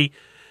we'll see.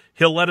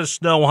 He'll let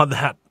us know on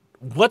that.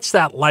 What's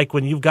that like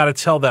when you've got to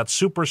tell that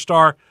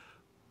superstar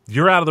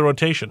you're out of the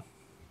rotation?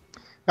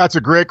 That's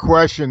a great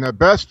question. The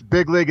best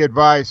big league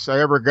advice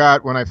I ever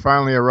got when I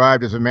finally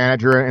arrived as a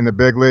manager in the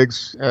big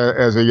leagues,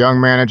 as a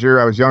young manager,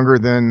 I was younger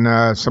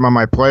than some of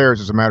my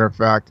players, as a matter of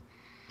fact,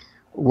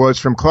 was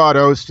from Claude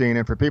Osteen.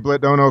 And for people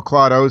that don't know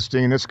Claude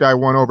Osteen, this guy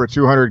won over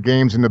 200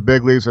 games in the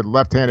big leagues, a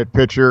left-handed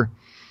pitcher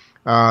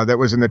that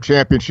was in the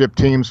championship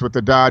teams with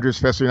the Dodgers,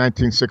 especially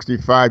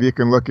 1965. You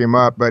can look him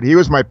up. But he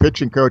was my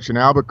pitching coach in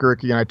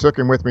Albuquerque, and I took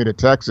him with me to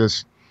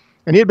Texas.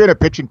 And he had been a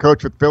pitching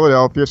coach with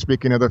Philadelphia,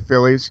 speaking of the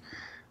Phillies,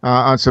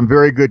 on some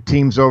very good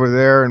teams over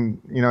there. And,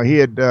 you know, he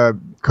had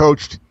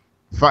coached,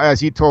 as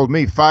he told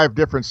me, 5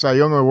 different Cy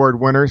Young Award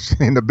winners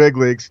in the big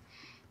leagues.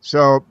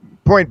 So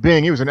point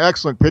being, he was an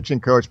excellent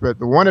pitching coach. But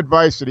the one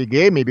advice that he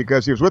gave me,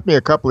 because he was with me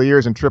a couple of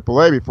years in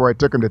AAA before I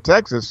took him to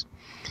Texas,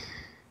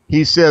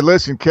 he said,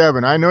 listen,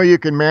 Kevin, I know you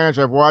can manage.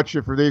 I've watched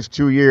you for these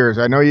 2 years.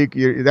 I know you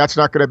that's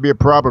not going to be a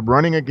problem.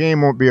 Running a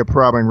game won't be a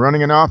problem.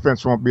 Running an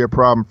offense won't be a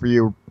problem for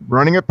you.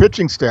 Running a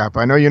pitching staff,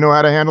 I know you know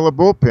how to handle a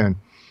bullpen.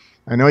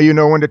 I know you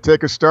know when to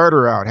take a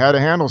starter out, how to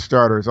handle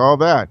starters, all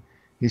that.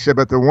 He said,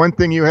 but the one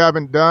thing you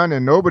haven't done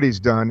and nobody's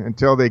done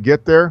until they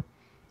get there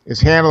is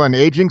handle an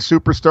aging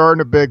superstar in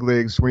the big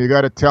leagues when you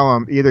got to tell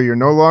them either you're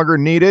no longer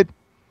needed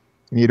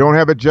and you don't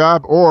have a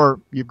job, or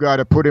you've got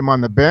to put him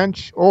on the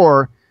bench,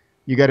 or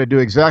you got to do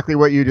exactly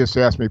what you just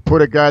asked me.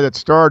 Put a guy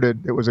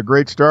that was a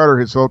great starter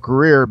his whole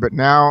career, but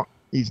now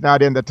he's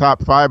not in the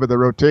top 5 of the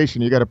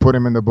rotation. You got to put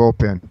him in the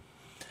bullpen.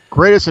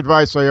 Greatest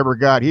advice I ever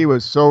got. He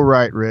was so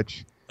right,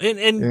 Rich.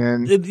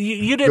 And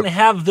you didn't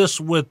have this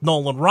with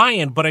Nolan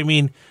Ryan, but I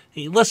mean,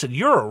 listen,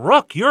 you're a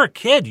rook, you're a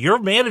kid, you're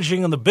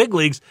managing in the big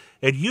leagues,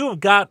 and you've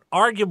got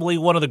arguably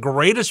one of the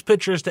greatest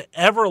pitchers to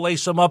ever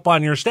lace them up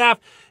on your staff,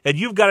 and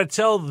you've got to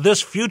tell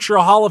this future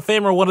Hall of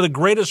Famer, one of the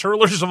greatest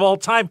hurlers of all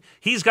time,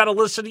 he's got to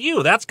listen to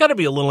you. That's got to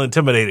be a little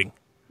intimidating.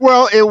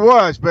 Well, it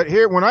was, but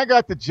here, when I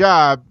got the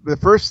job, the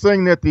first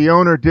thing that the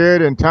owner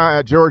did, and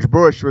George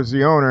Bush was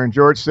the owner, and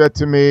George said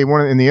to me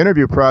in the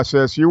interview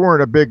process, you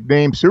weren't a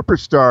big-name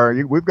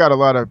superstar. We've got a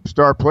lot of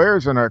star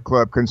players in our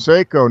club.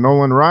 Canseco,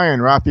 Nolan Ryan,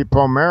 Rafi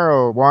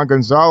Palmeiro, Juan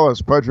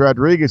Gonzalez, Pudge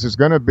Rodriguez is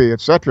going to be,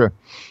 etc.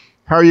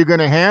 How are you going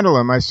to handle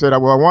him? I said,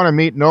 well, I want to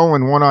meet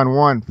Nolan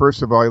one-on-one.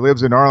 First of all, he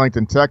lives in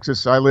Arlington,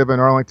 Texas. I live in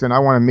Arlington. I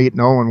want to meet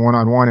Nolan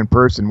one-on-one in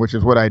person, which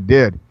is what I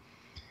did.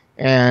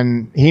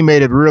 And he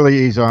made it really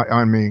easy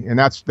on me. And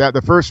that's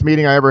the first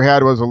meeting I ever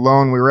had was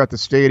alone. We were at the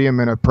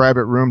stadium in a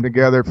private room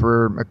together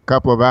for a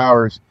couple of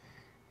hours.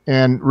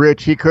 And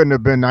Rich, he couldn't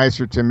have been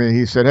nicer to me.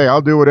 He said, hey,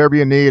 I'll do whatever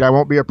you need. I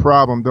won't be a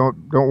problem. Don't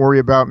worry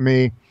about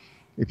me.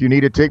 If you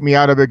need to take me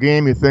out of a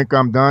game, you think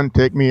I'm done,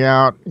 take me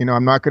out. You know,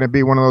 I'm not going to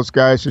be one of those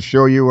guys to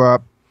show you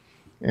up.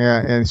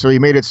 And so he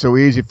made it so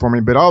easy for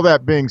me. But all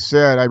that being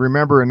said, I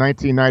remember in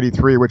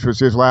 1993, which was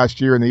his last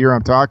year and the year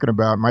I'm talking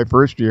about, my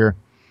first year,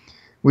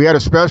 we had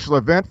a special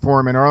event for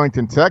him in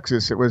Arlington,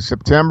 Texas. It was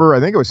September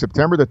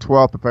the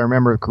 12th, if I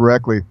remember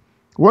correctly.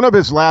 One of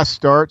his last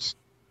starts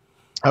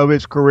of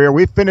his career.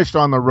 We finished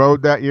on the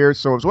road that year,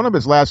 so it was one of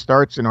his last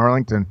starts in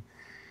Arlington.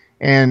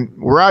 And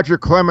Roger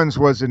Clemens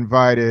was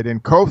invited,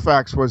 and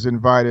Koufax was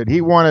invited.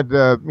 He wanted,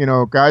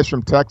 guys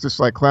from Texas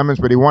like Clemens,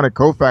 but he wanted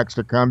Koufax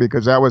to come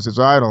because that was his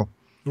idol.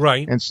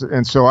 Right.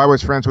 And so I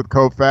was friends with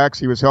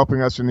Koufax. He was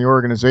helping us in the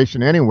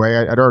organization anyway.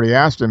 I'd already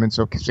asked him, and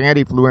so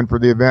Sandy flew in for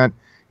the event.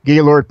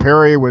 Gaylord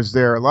Perry was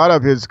there. A lot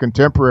of his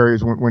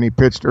contemporaries when he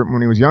pitched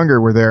when he was younger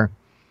were there.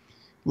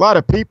 A lot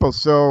of people.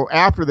 So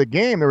after the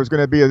game, there was going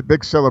to be a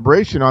big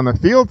celebration on the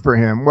field for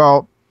him.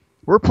 Well,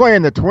 we're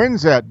playing the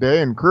Twins that day,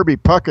 and Kirby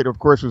Puckett, of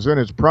course, was in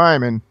his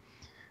prime, and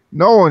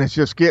Nolan is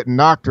just getting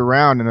knocked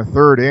around in the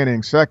third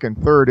inning,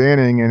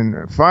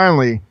 and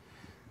finally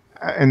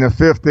in the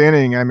 5th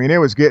inning, I mean, it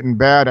was getting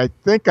bad. I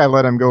think I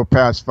let him go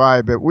past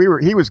 5, but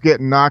he was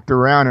getting knocked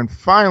around, and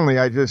finally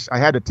I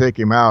had to take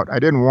him out. I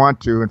didn't want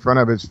to in front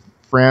of his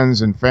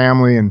friends and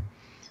family and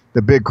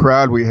the big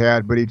crowd we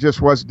had, but he just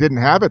didn't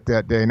have it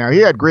that day. Now, he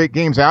had great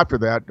games after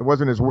that. It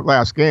wasn't his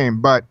last game,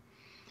 but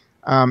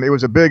it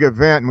was a big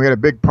event, and we had a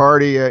big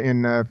party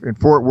in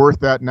Fort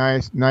Worth that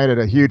night at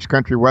a huge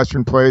country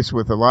western place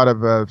with a lot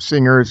of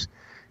singers,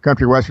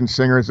 country western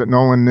singers that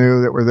Nolan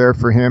knew that were there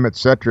for him,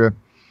 etc.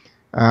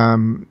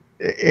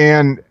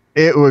 And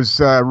it was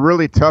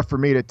really tough for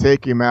me to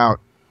take him out.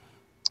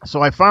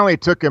 So I finally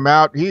took him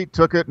out. He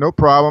took it, no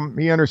problem.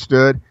 He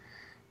understood.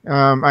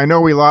 I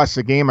know we lost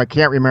the game. I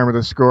can't remember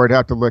the score. I'd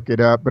have to look it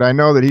up. But I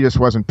know that he just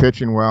wasn't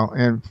pitching well.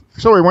 And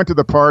so we went to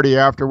the party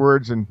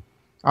afterwards, and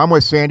I'm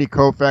with Sandy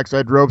Koufax.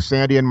 I drove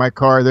Sandy in my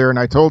car there, and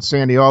I told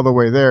Sandy all the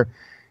way there.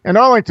 And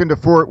Arlington to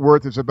Fort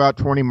Worth is about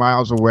 20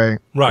 miles away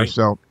or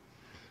so.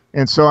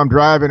 And so I'm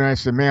driving, and I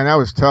said, man, that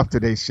was tough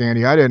today,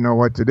 Sandy. I didn't know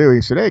what to do.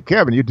 He said, hey,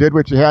 Kevin, you did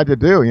what you had to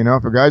do. You know,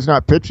 if a guy's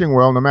not pitching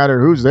well, no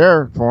matter who's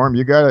there for him,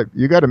 you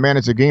gotta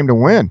manage the game to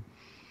win.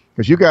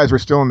 Because you guys were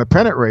still in the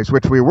pennant race,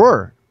 which we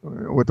were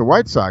with the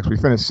White Sox. We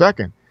finished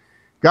second.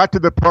 Got to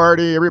the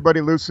party.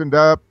 Everybody loosened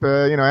up.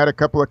 Had a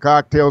couple of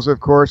cocktails,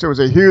 of course. It was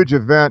a huge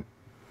event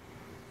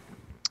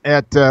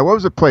at, what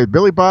was the place?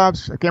 Billy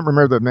Bob's? I can't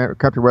remember the name,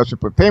 country western,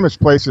 but famous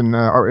place in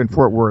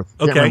Fort Worth.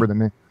 Can't remember the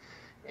name.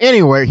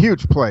 Anyway,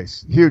 huge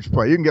place. You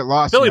can get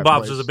lost. Billy in that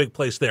Bob's place. is a big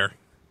place there.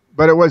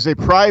 But it was a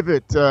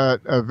private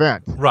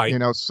event. Right.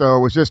 So it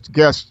was just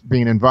guests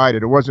being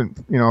invited. It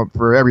wasn't,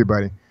 for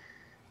everybody.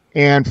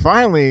 And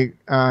finally,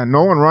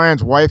 Nolan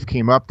Ryan's wife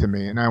came up to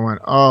me, and I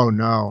went, oh,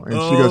 no. And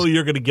she goes,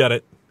 you're going to get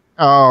it.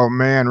 Oh,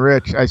 man,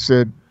 Rich. I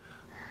said,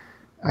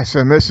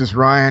 Mrs.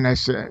 Ryan,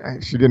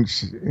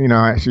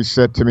 she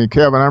said to me,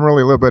 Kevin, I'm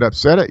really a little bit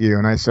upset at you.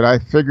 And I said, I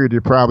figured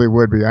you probably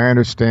would be. I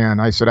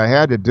understand. I said, I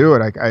had to do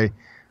it.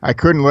 I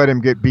couldn't let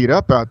him get beat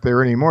up out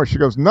there anymore. She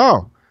goes,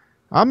 no,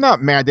 I'm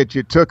not mad that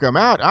you took him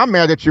out. I'm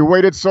mad that you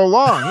waited so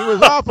long. He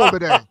was awful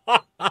today.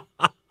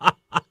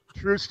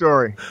 True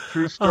story.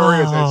 As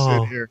I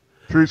sit here.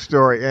 True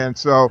story. And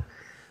so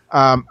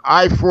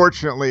I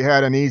fortunately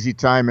had an easy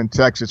time in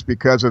Texas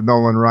because of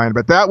Nolan Ryan.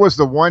 But that was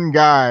the one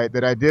guy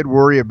that I did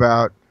worry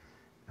about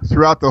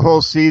throughout the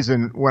whole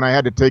season when I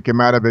had to take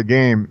him out of a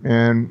game.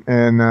 And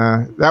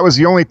that was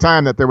the only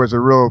time that there was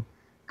a real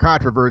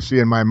controversy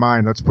in my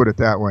mind. Let's put it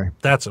that way.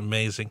 That's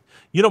amazing.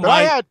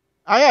 I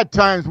had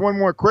times, one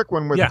more quick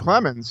one with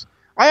Clemens.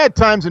 I had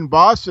times in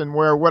Boston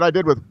where what I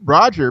did with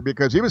Roger,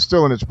 because he was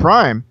still in his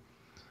prime,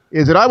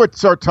 is that I would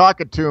start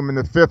talking to him in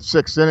the 5th,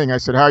 6th inning. I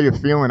said, how are you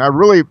feeling? I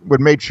really would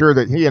make sure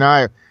that he and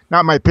I,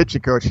 not my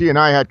pitching coach, he and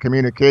I had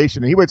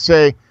communication. And he would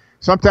say,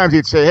 sometimes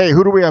he'd say, hey,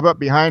 who do we have up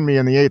behind me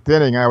in the 8th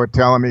inning? I would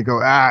tell him, he'd go,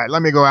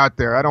 let me go out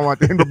there. I don't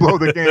want him to blow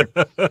the game.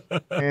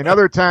 And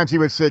other times he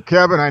would say,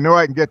 Kevin, I know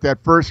I can get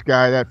that first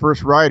guy, that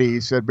first righty.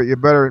 He said, but you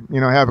better,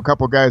 have a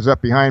couple guys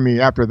up behind me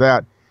after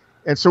that.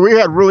 And so we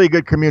had really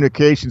good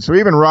communication. So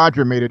even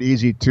Roger made it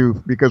easy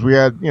too, because we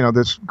had,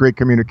 this great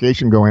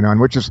communication going on,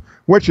 which is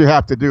what you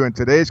have to do in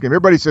today's game.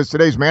 Everybody says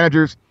today's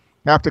managers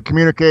have to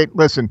communicate.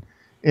 Listen,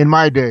 in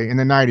my day, in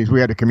the 90s, we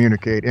had to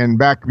communicate. And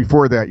back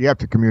before that, you have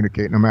to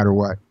communicate no matter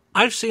what.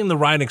 I've seen the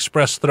Ryan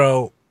Express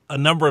throw a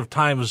number of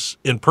times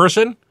in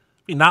person.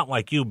 I mean, not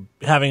like you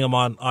having him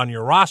on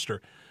your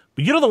roster.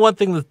 But the one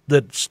thing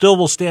that still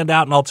will stand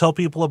out, and I'll tell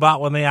people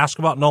about when they ask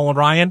about Nolan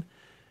Ryan,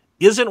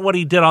 isn't what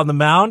he did on the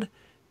mound.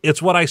 It's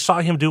what I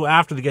saw him do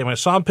after the game. I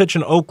saw him pitch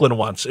in Oakland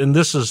once, and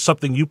this is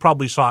something you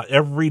probably saw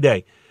every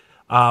day.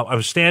 I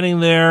was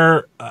standing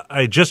there.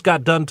 I just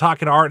got done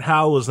talking to Art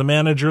Howe, who was the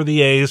manager of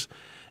the A's,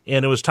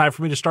 and it was time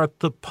for me to start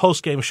the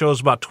post-game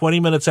shows about 20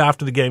 minutes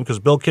after the game because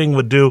Bill King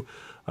would do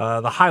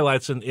the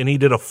highlights, and he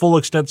did a full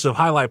extensive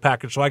highlight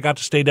package, so I got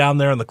to stay down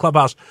there in the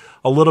clubhouse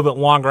a little bit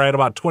longer. I had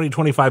about 20,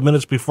 25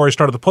 minutes before I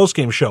started the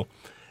post-game show.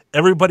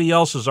 Everybody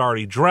else is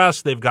already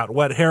dressed. They've got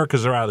wet hair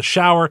because they're out of the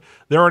shower.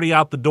 They're already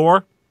out the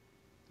door.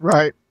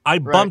 Right. I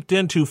bumped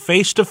into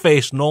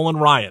face-to-face Nolan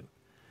Ryan,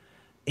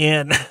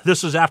 and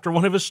this is after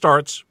one of his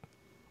starts.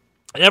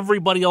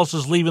 Everybody else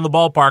is leaving the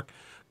ballpark,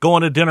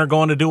 going to dinner,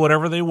 going to do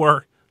whatever they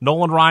were.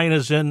 Nolan Ryan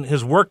is in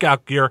his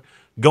workout gear,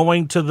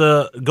 going to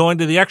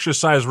the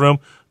exercise room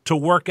to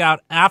work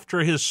out after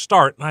his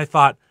start. And I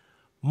thought,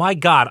 my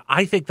God,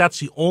 I think that's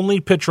the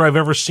only pitcher I've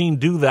ever seen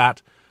do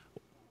that,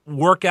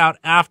 work out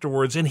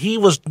afterwards. And he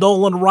was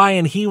Nolan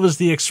Ryan. He was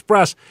the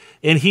Express,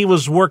 and he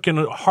was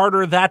working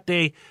harder that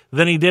day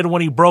than he did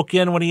when he broke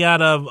in when he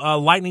had a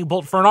lightning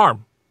bolt for an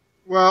arm.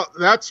 Well,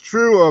 that's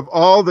true of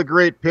all the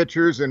great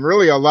pitchers and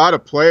really a lot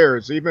of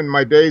players. Even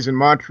my days in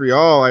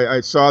Montreal,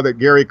 I saw that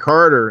Gary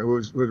Carter, who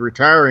was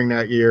retiring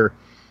that year,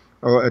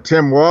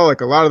 Tim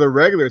Wallach, a lot of the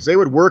regulars, they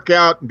would work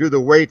out and do the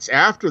weights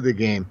after the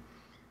game,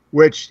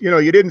 which,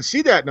 you didn't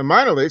see that in the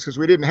minor leagues because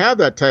we didn't have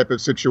that type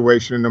of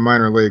situation in the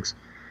minor leagues.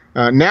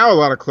 Now a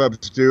lot of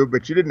clubs do,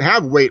 but you didn't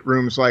have weight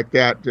rooms like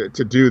that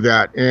to do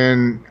that.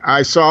 And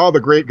I saw all the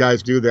great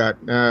guys do that.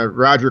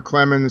 Roger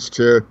Clemens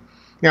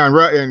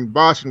in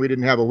Boston, we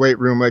didn't have a weight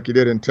room like you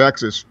did in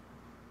Texas.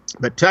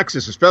 But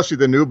Texas, especially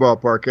the new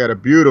ballpark, had a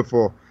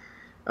beautiful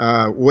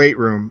weight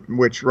room,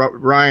 which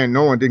Ryan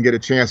Nolan didn't get a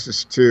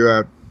chance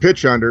to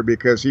pitch under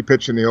because he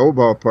pitched in the old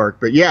ballpark.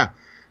 But yeah,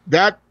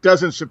 that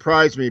doesn't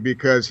surprise me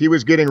because he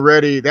was getting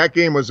ready. That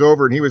game was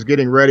over, and he was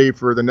getting ready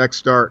for the next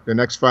start, the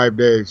next 5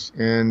 days.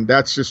 And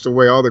that's just the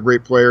way all the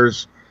great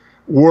players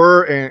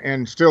were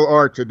and still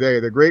are today.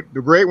 The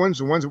great ones,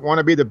 the ones that want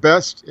to be the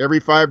best every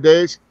 5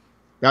 days,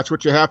 that's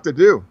what you have to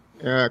do.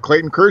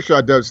 Clayton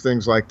Kershaw does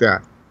things like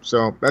that.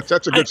 So that's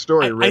a good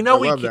story, Rick. I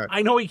love that.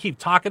 I know we keep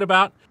talking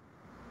about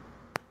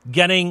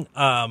getting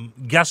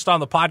guests on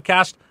the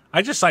podcast.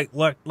 I just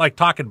like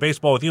talking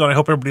baseball with you, and I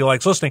hope everybody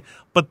likes listening.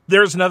 But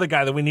there's another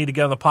guy that we need to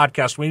get on the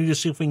podcast. We need to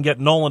see if we can get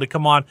Nolan to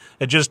come on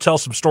and just tell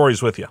some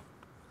stories with you.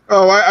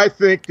 Oh, I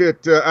think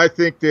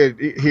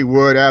that he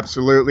would,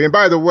 absolutely. And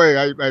by the way,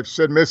 I've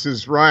said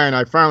Mrs. Ryan.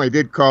 I finally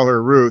did call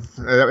her Ruth.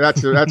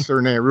 That's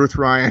her name, Ruth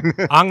Ryan.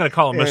 I'm going to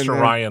call him Mr.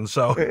 Ryan.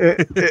 So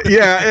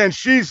yeah, and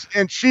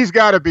she's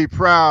got to be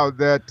proud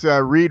that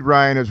Reed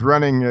Ryan is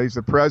running. He's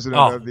the president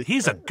of the.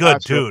 He's a good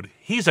dude.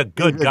 He's a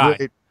good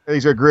guy.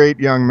 He's a great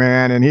young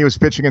man, and he was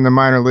pitching in the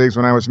minor leagues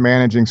when I was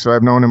managing, so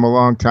I've known him a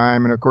long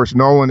time. And of course,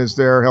 Nolan is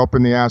there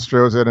helping the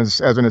Astros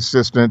as an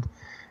assistant.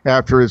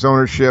 After his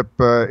ownership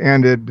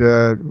ended,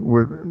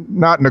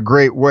 not in a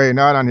great way,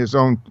 not on his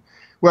own.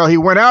 Well, he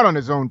went out on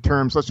his own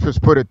terms. Let's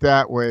just put it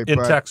that way. In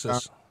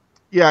Texas.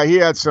 Yeah, he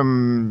had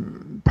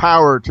some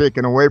power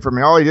taken away from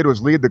him. All he did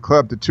was lead the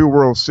club to 2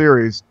 World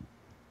Series,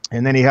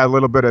 and then he had a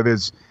little bit of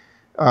his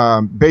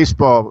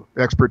baseball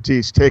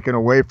expertise taken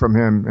away from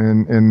him,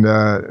 and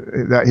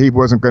that he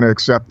wasn't going to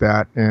accept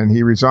that, and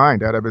he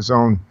resigned out of his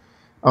own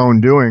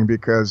doing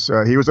because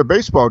he was a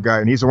baseball guy,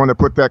 and he's the one that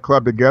put that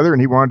club together, and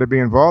he wanted to be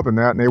involved in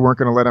that, and they weren't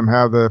going to let him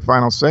have the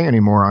final say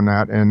anymore on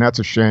that, and that's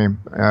a shame.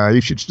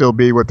 He should still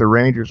be with the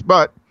Rangers,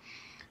 but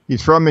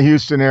he's from the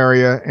Houston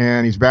area,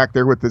 and he's back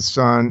there with his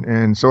son,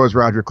 and so is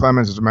Roger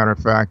Clemens, as a matter of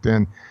fact,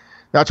 and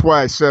that's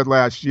why I said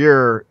last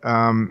year,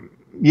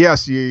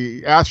 yes,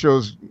 the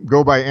Astros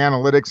go by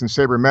analytics and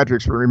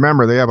sabermetrics, but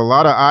remember, they have a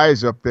lot of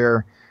eyes up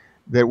there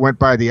that went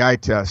by the eye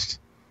test,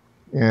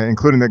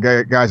 including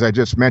the guys I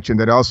just mentioned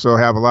that also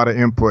have a lot of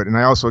input. And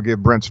I also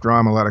give Brent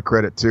Strom a lot of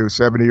credit, too,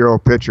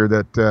 70-year-old pitcher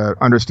that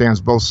understands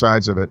both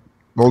sides of it,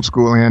 old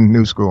school and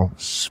new school.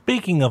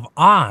 Speaking of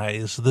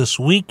eyes, this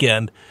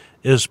weekend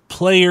is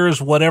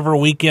Players Whatever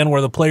Weekend,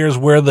 where the players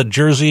wear the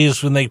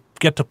jerseys when they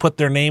get to put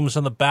their names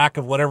in the back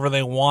of whatever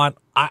they want.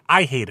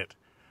 I hate it.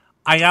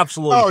 I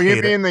absolutely hate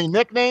it. Oh, you mean the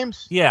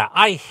nicknames? Yeah,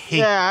 I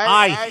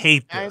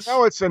hate this. I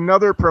know it's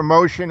another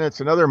promotion.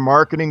 It's another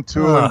marketing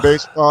tool in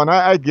baseball, and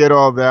I get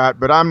all that,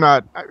 but I'm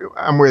not.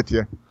 I'm with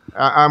you.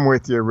 I'm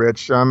with you,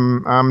 Rich.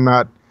 I'm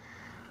not.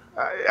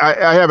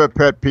 I have a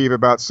pet peeve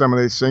about some of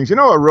these things. You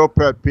know, a real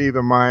pet peeve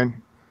of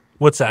mine.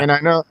 What's that? And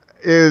I know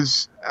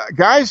is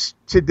guys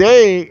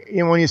today.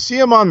 You know, when you see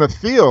them on the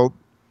field,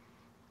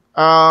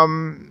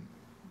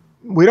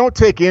 we don't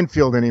take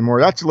infield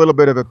anymore. That's a little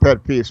bit of a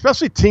pet peeve,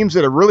 especially teams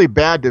that are really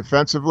bad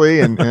defensively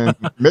and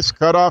miss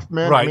cutoff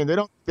men. Right. I mean,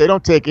 they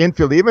don't take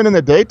infield even in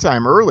the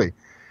daytime early.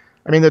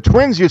 I mean, the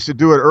Twins used to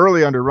do it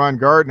early under Ron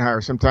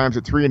Gardenhire, sometimes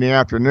at 3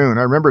 p.m.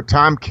 I remember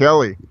Tom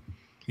Kelly.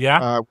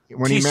 Yeah,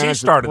 when he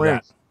started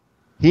that.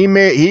 He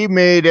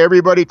made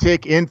everybody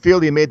take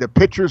infield. He made the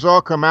pitchers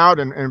all come out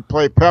and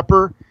play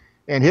pepper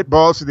and hit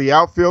balls to the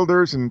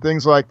outfielders and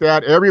things like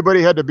that.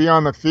 Everybody had to be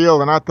on the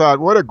field, and I thought,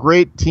 what a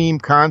great team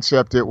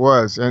concept it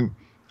was. And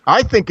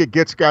I think it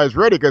gets guys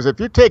ready because if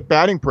you take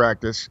batting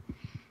practice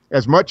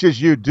as much as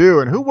you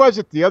do, and who was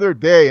it the other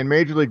day in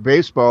Major League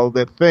Baseball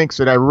that thinks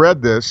that I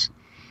read this?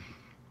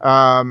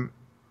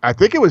 I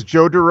think it was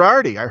Joe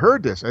Girardi. I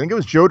heard this. I think it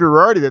was Joe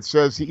Girardi that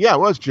says, it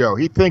was Joe.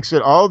 He thinks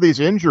that all these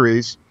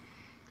injuries,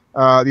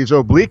 these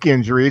oblique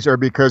injuries, are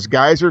because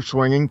guys are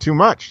swinging too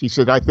much. He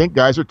said, I think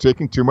guys are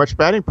taking too much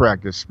batting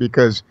practice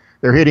because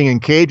they're hitting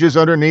in cages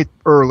underneath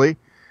early.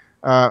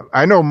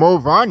 I know Mo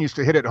Vaughn used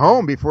to hit at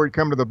home before he'd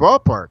come to the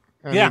ballpark.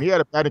 I mean, he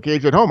had a batting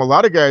cage at home. A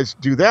lot of guys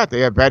do that.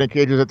 They have batting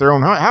cages at their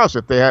own house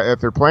if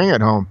they're playing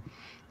at home.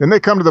 Then they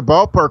come to the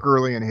ballpark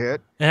early and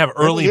hit. They have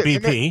early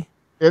BP.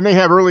 Then they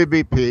have early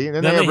BP. And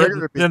then they have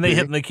regular BP. Then they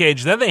hit in the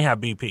cage. Then they have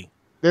BP.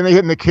 Then they hit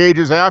in the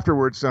cages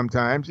afterwards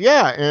sometimes.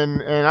 Yeah,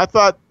 and I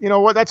thought, you know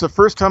what, that's the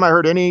first time I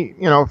heard any,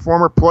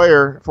 former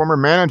player, former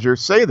manager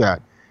say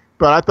that.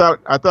 But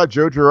I thought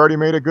Joe Girardi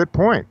made a good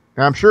point.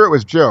 And I'm sure it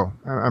was Joe.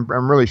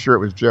 I'm really sure it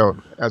was Joe.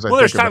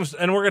 There's times,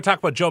 and we're going to talk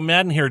about Joe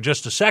Madden here in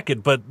just a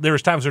second, but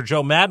there's times where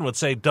Joe Madden would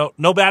say,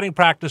 no batting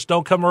practice,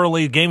 don't come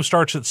early, game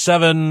starts at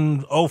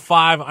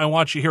 7:05, I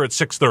want you here at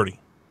 6:30.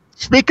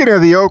 Speaking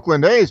of the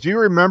Oakland A's, do you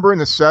remember in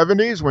the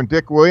 70s when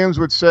Dick Williams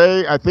would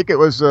say, I think it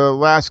was the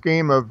last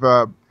game of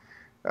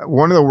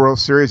one of the World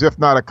Series, if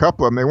not a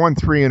couple of them, they won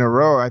 3 in a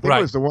row. I think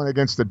it was the one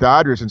against the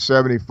Dodgers in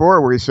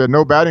 74 where he said,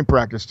 no batting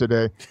practice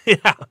today.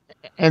 Yeah.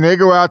 And they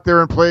go out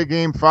there and play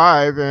game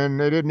 5, and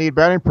they didn't need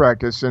batting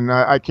practice. And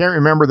I can't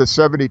remember the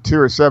 72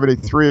 or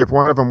 73 if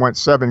one of them went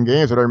 7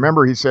 games, but I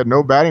remember he said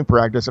no batting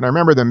practice. And I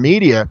remember the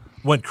media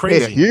went crazy.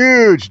 Made a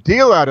huge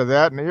deal out of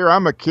that. And here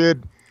I'm a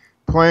kid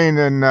playing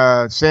in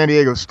San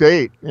Diego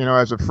State,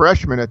 as a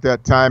freshman at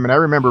that time. And I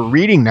remember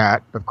reading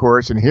that, of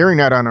course, and hearing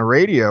that on the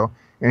radio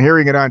and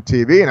hearing it on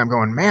TV. And I'm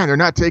going, man, they're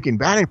not taking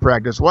batting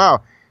practice.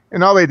 Wow.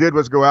 And all they did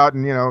was go out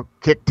and,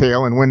 kick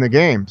tail and win the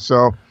game.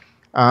 So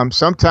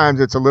sometimes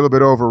it's a little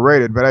bit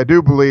overrated, but I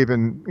do believe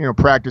in,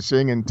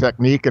 practicing and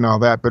technique and all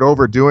that, but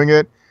overdoing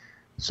it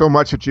so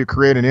much that you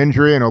create an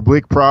injury, an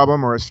oblique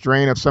problem or a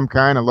strain of some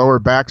kind, a lower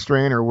back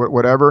strain or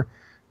whatever.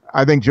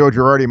 I think Joe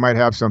Girardi might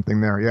have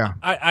something there, yeah.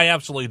 I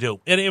absolutely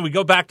do. And we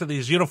go back to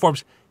these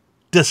uniforms.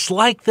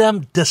 Dislike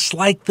them.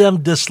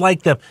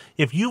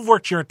 If you've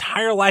worked your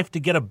entire life to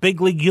get a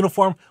big league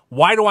uniform,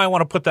 why do I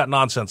want to put that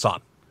nonsense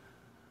on?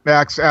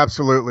 Max,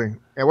 absolutely.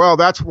 Well,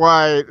 that's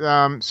why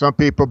some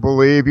people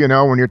believe,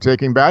 when you're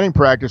taking batting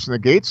practice and the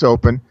gates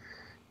open,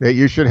 that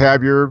you should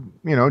have your,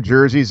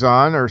 jerseys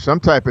on or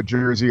some type of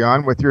jersey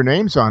on with your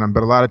names on them.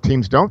 But a lot of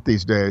teams don't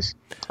these days.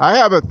 I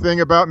have a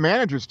thing about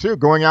managers, too.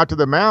 Going out to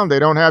the mound, they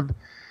don't have,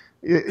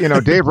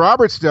 Dave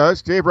Roberts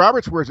does. Dave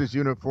Roberts wears his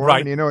uniform,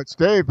 right. And it's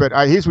Dave, but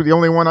he's the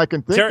only one I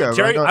can think of.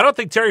 I don't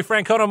think Terry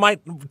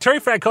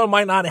Francona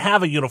might not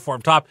have a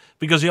uniform top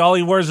because he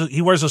wears a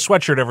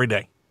sweatshirt every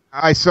day.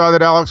 I saw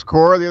that Alex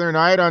Cora the other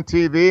night on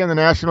TV in the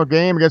national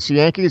game against the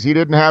Yankees. He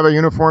didn't have a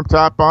uniform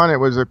top on. It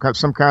was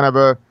some kind of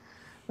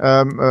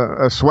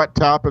a sweat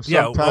top of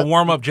some type. A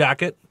warm-up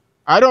jacket.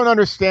 I don't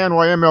understand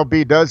why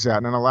MLB does that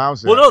and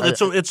allows it. Well, no,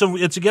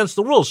 it's against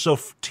the rules. So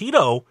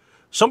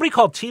somebody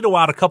called Tito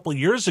out a couple of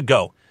years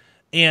ago,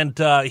 and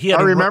he had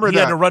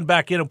to run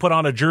back in and put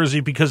on a jersey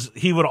because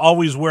he would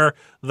always wear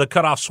the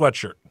cutoff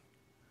sweatshirt.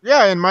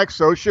 Yeah, and Mike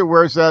Scioscia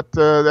wears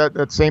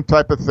that same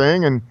type of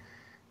thing,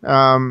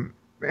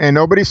 and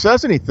nobody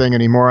says anything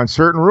anymore on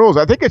certain rules.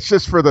 I think it's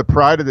just for the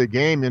pride of the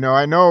game.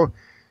 I know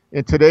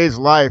in today's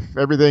life,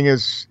 everything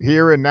is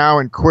here and now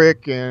and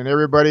quick, and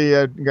everybody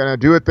going to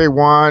do what they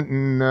want,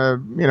 and,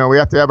 we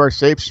have to have our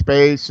safe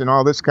space and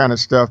all this kind of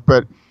stuff.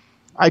 But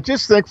I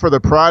just think for the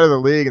pride of the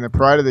league and the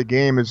pride of the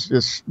game is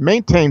just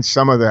maintain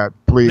some of that,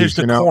 please. There's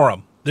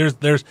decorum.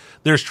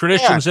 There's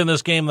traditions in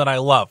this game that I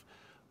love.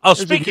 Oh,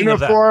 speaking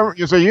of that.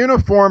 There's a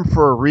uniform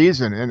for a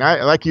reason, and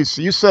like you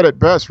said it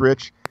best,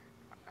 Rich.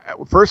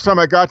 First time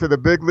I got to the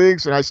big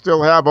leagues, and I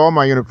still have all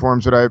my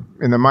uniforms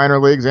in the minor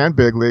leagues and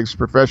big leagues,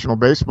 professional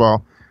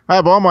baseball. I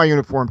have all my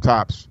uniform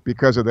tops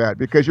because of that,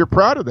 because you're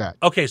proud of that.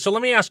 Okay, so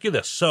let me ask you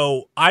this.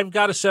 So I've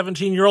got a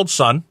 17-year-old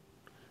son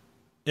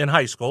in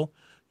high school.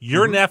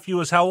 Your nephew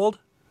is how old?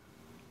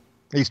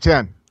 He's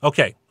 10.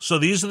 Okay, so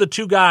these are the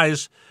two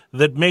guys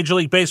that Major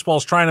League Baseball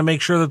is trying to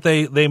make sure that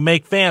they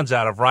make fans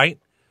out of, right?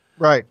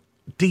 Right.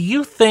 Do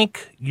you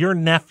think your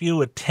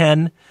nephew at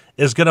 10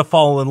 is going to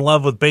fall in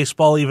love with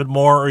baseball even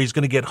more, or he's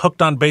going to get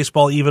hooked on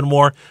baseball even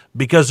more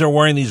because they're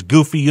wearing these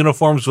goofy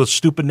uniforms with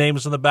stupid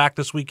names in the back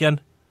this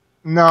weekend?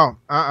 No.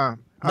 No.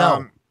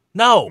 As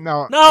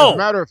a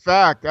matter of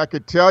fact, I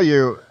could tell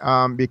you,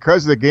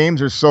 because the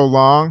games are so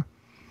long,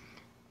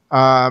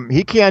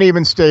 he can't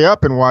even stay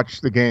up and watch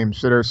the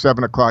games that are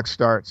 7 o'clock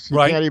starts. He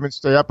can't even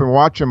stay up and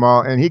watch them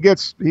all, and he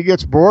gets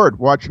bored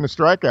watching the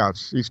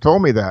strikeouts. He's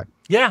told me that.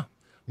 Yeah.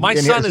 My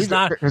son is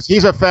not. Because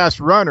he's a fast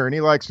runner, and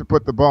he likes to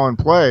put the ball in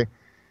play.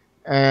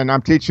 And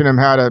I'm teaching him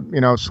how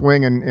to,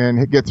 swing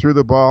and get through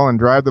the ball and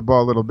drive the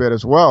ball a little bit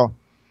as well.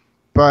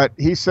 But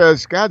he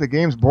says, God, the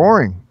game's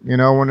boring,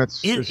 when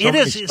it's it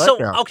is.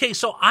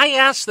 So I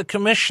asked the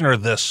commissioner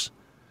this.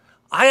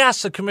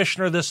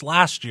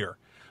 Last year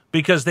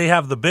because they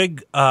have the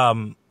big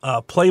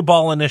play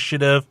ball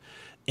initiative,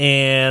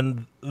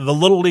 and the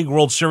Little League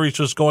World Series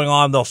was going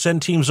on. They'll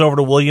send teams over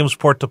to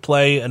Williamsport to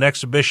play an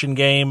exhibition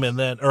game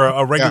or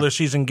a regular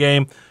season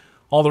game,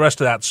 all the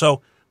rest of that.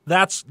 So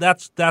that's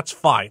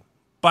fine.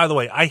 By the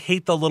way, I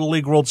hate the Little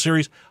League World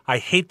Series. I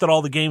hate that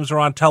all the games are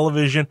on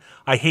television.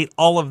 I hate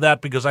all of that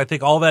because I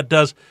think all that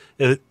does,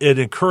 it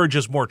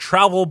encourages more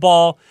travel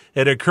ball.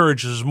 It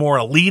encourages more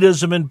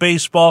elitism in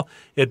baseball.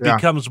 It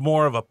becomes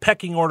more of a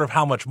pecking order of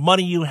how much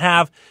money you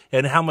have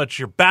and how much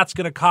your bat's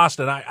going to cost.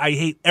 And I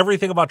hate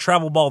everything about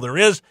travel ball there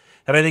is.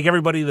 And I think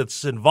everybody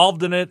that's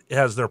involved in it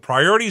has their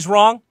priorities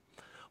wrong.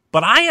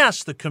 But I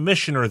asked the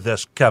commissioner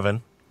this,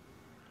 Kevin.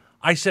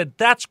 I said,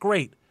 that's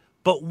great,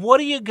 but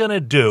what are you going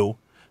to do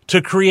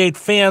to create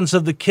fans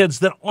of the kids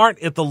that aren't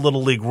at the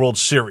Little League World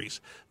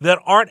Series, that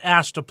aren't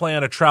asked to play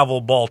on a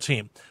travel ball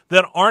team,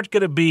 that aren't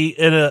going to be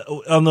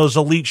on those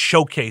elite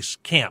showcase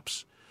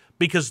camps?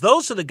 Because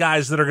those are the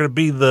guys that are going to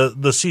be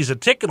the season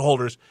ticket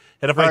holders.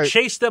 And if I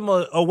chase them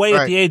away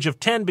at the age of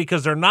 10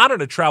 because they're not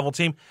on a travel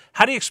team,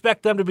 how do you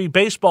expect them to be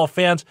baseball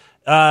fans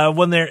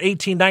when they're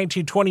 18,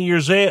 19, 20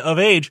 years of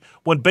age,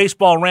 when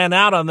baseball ran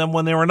out on them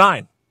when they were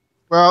 9?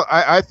 Well,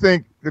 I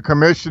think the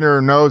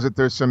commissioner knows that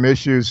there's some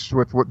issues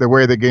with the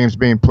way the game's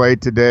being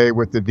played today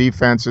with the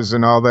defenses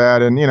and all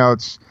that. And,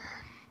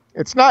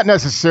 it's not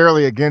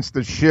necessarily against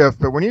the shift,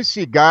 but when you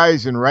see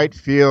guys in right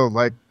field,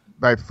 like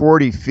by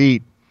 40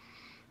 feet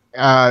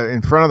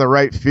in front of the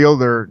right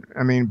fielder,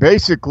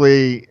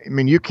 basically,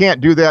 you can't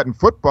do that in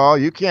football.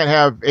 You can't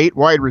have 8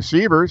 wide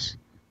receivers.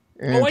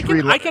 And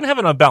I can have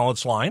an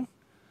unbalanced line.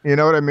 You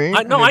know what I mean?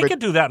 I could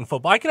do that in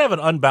football. I could have an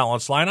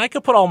unbalanced line. I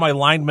could put all my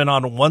linemen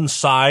on one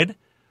side.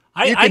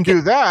 You can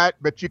do that,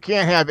 but you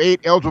can't have 8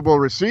 eligible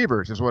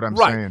receivers, is what I'm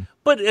saying.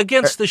 But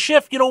against the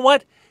shift, you know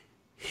what?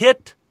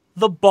 Hit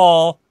the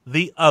ball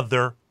the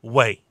other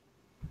way.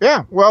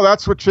 Yeah, well,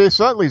 that's what Chase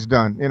Utley's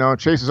done.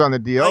 Chase is on the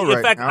DL right now.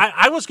 In fact,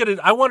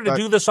 I wanted to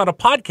do this on a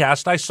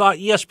podcast. I saw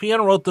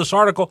ESPN wrote this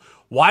article,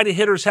 Why Do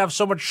Hitters Have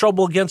So Much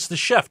Trouble Against the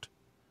Shift?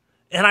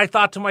 And I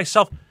thought to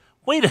myself,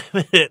 wait a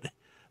minute.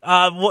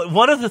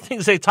 One of the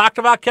things they talked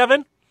about,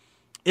 Kevin,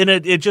 and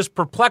it just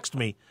perplexed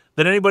me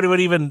that anybody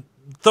would even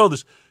throw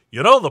this.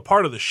 The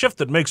part of the shift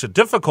that makes it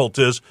difficult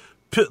is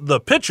the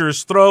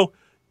pitchers throw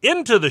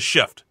into the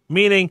shift,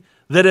 meaning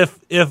that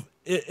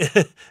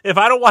if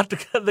I don't want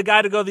the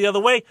guy to go the other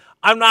way,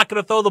 I'm not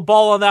going to throw the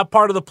ball on that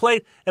part of the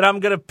plate, and I'm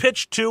going to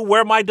pitch to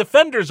where my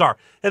defenders are.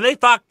 And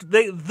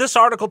this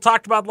article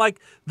talked about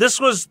like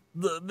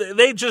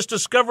they just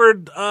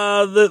discovered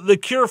the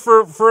cure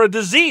for a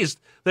disease.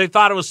 They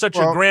thought it was such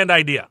a grand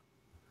idea.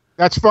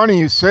 That's funny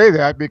you say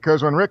that,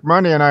 because when Rick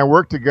Monday and I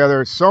work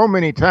together, so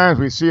many times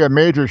we see a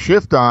major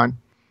shift on,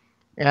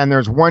 and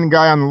there's one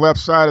guy on the left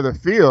side of the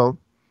field,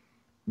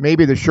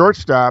 maybe the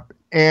shortstop,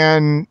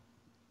 and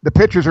the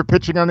pitchers are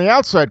pitching on the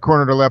outside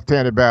corner to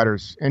left-handed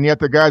batters, and yet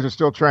the guys are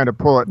still trying to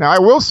pull it. Now, I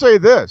will say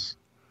this.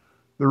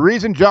 The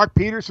reason Jock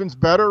Peterson's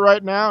better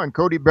right now and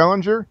Cody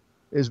Bellinger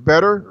is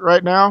better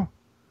right now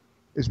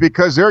is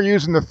because they're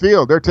using the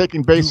field. They're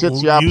taking base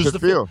hits the opposite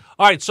field.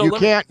 All right, so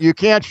you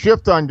can't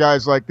shift on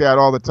guys like that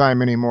all the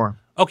time anymore.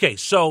 Okay,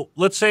 so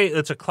let's say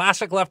it's a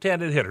classic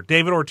left-handed hitter,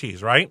 David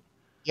Ortiz, right?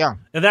 Yeah.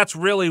 And that's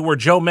really where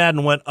Joe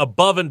Madden went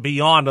above and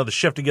beyond on the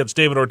shift against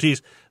David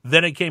Ortiz.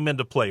 Then it came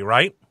into play,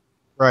 right?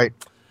 Right.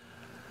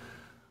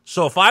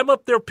 So if I'm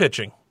up there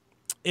pitching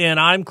and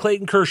I'm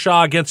Clayton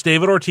Kershaw against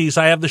David Ortiz,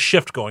 I have the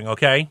shift going,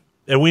 okay?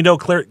 And we know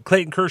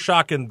Clayton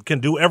Kershaw can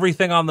do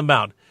everything on the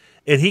mound.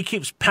 And he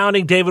keeps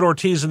pounding David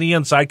Ortiz in the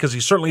inside because he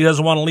certainly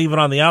doesn't want to leave it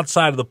on the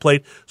outside of the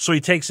plate, so he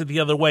takes it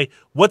the other way.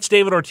 What's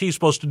David Ortiz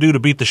supposed to do to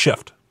beat the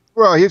shift?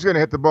 Well, he's going to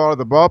hit the ball at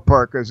the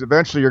ballpark because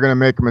eventually you're going to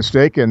make a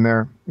mistake in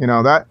there.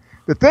 That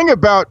the thing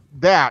about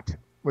that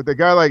with a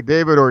guy like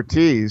David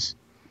Ortiz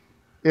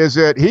is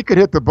that he could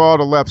hit the ball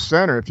to left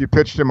center if you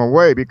pitched him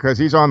away because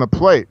he's on the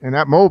plate. And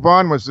that Mo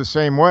Vaughn was the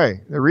same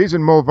way. The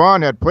reason Mo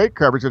Vaughn had plate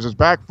coverage is his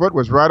back foot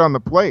was right on the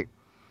plate.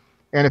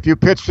 And if you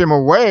pitched him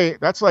away,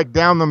 that's like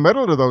down the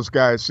middle to those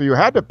guys. So you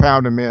had to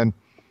pound him in.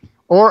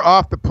 Or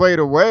off the plate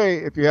away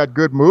if you had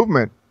good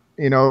movement,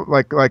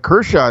 like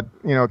Kershaw,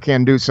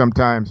 can do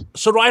sometimes.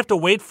 So do I have to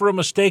wait for a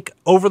mistake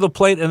over the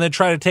plate and then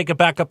try to take it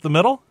back up the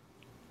middle?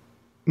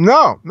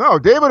 No.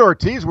 David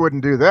Ortiz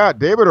wouldn't do that.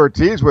 David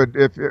Ortiz would,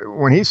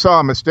 when he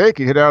saw a mistake,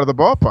 he'd hit out of the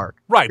ballpark.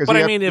 Right, but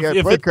I mean,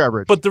 if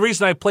coverage. But the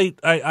reason I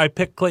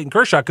picked Clayton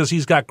Kershaw because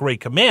he's got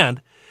great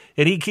command,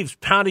 and he keeps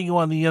pounding you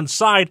on the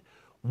inside.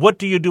 What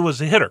do you do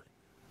as a hitter?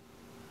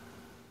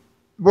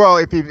 Well,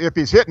 if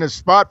he's hitting his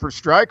spot for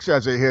strikes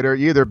as a hitter,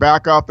 you either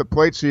back off the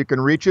plate so you can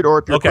reach it, or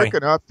if you're quick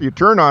enough, you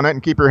turn on it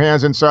and keep your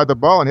hands inside the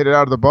ball and hit it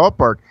out of the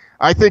ballpark.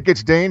 I think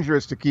it's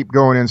dangerous to keep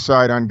going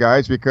inside on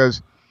guys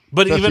because.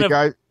 But even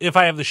if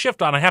I have the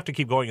shift on, I have to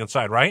keep going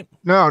inside, right?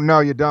 No,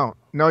 you don't.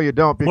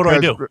 Because what do I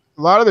do?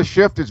 A lot of the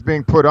shift is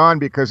being put on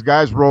because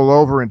guys roll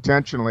over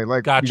intentionally.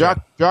 Like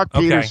gotcha. Jock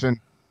Peterson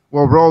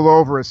will roll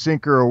over a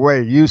sinker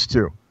away, used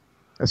to.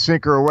 A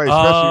sinker away,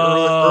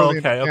 especially early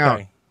in the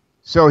count.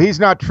 So he's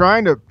not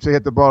trying to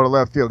hit the ball to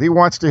left field. He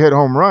wants to hit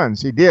home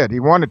runs. He did. He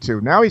wanted to.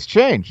 Now he's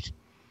changed.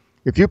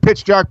 If you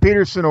pitch Jock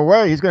Peterson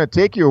away, he's going to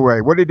take you away.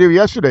 What did he do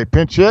yesterday?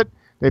 Pinch hit.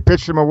 They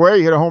pitched him away.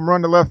 He hit a home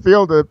run to left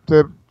field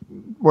to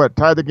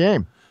tie the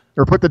game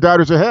or put the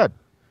Dodgers ahead.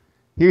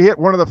 He hit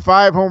one of the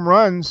 5 home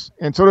runs,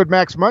 and so did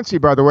Max Muncy,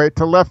 by the way,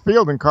 to left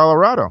field in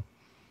Colorado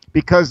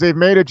because they've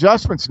made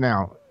adjustments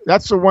now.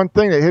 That's the one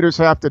thing that hitters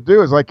have to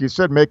do is, like you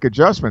said, make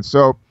adjustments.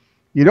 So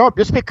you don't,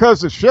 just because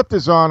the shift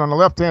is on a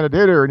left-handed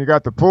hitter and you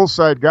got the pull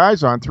side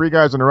guys on, 3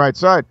 guys on the right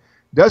side,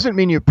 doesn't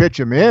mean you pitch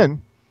him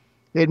in.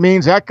 It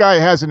means that guy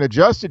hasn't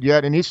adjusted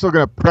yet, and he's still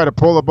going to try to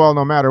pull the ball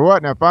no matter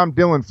what. Now, if I'm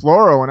Dylan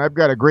Floro and I've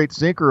got a great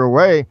sinker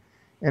away,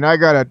 and I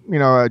got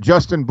a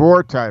Justin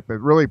Bour type, a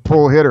really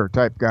pull hitter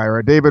type guy, or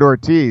a David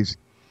Ortiz,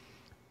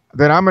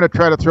 then I'm going to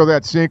try to throw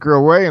that sinker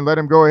away and let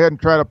him go ahead and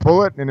try to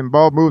pull it, and then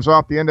ball moves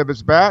off the end of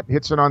his bat,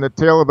 hits it on the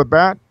tail of the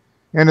bat,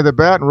 end of the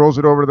bat, and rolls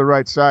it over to the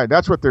right side.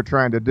 That's what they're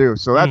trying to do.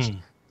 So that's,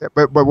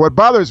 but what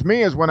bothers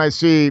me is when I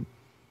see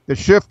the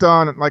shift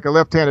on like a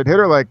left-handed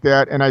hitter like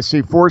that, and I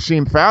see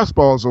 4-seam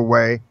fastballs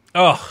away.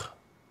 Oh.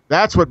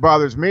 That's what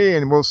bothers me,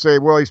 and we'll say,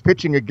 well, he's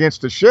pitching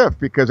against a shift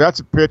because that's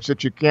a pitch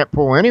that you can't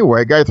pull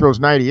anyway. Guy throws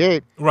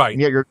 98, right? And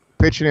yet you're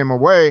pitching him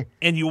away,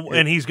 and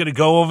he's going to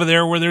go over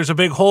there where there's a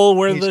big hole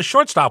where the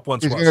shortstop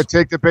once was. He's going to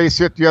take the base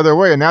hit the other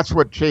way, and that's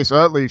what Chase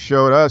Utley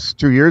showed us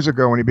 2 years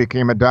ago when he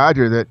became a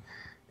Dodger.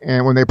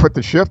 And when they put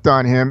the shift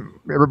on him,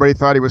 everybody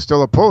thought he was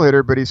still a pull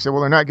hitter, but he said,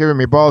 well, they're not giving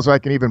me balls I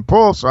can even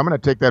pull, so I'm going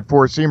to take that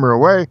 4-seamer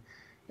away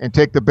and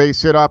take the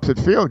base hit opposite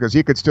field because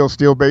he could still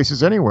steal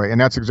bases anyway, and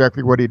that's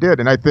exactly what he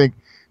did. And I think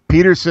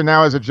Peterson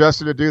now has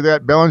adjusted to do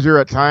that. Bellinger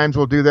at times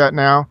will do that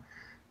now,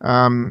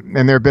 and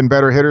there have been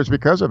better hitters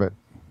because of it.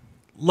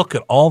 Look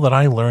at all that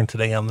I learned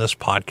today on this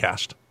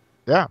podcast.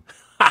 Yeah,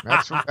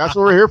 that's what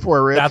we're here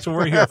for, Rich. That's what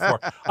we're here for.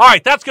 All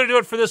right, that's going to do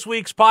it for this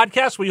week's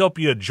podcast. We hope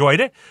you enjoyed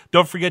it.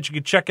 Don't forget you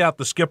can check out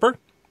the Skipper,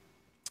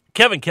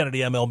 Kevin Kennedy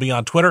MLB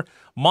on Twitter.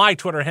 My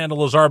Twitter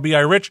handle is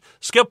RBI Rich.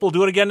 Skip, we'll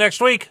do it again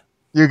next week.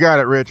 You got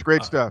it, Rich.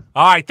 Great stuff.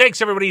 All right,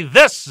 thanks, everybody.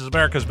 This is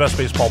America's Best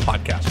Baseball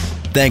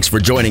Podcast. Thanks for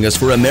joining us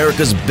for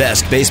America's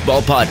Best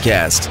Baseball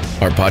Podcast.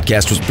 Our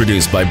podcast was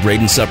produced by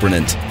Braden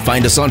Suppernant.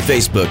 Find us on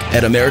Facebook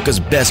at America's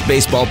Best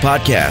Baseball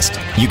Podcast.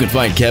 You can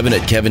find Kevin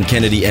at Kevin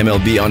Kennedy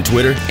MLB on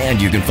Twitter,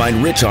 and you can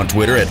find Rich on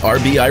Twitter at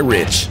RBI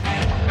Rich.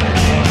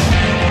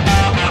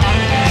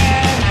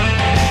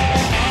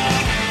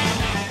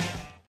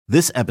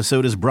 This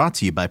episode is brought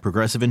to you by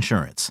Progressive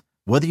Insurance.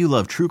 Whether you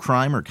love true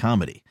crime or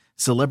comedy,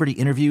 celebrity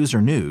interviews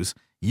or news,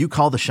 you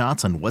call the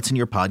shots on what's in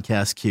your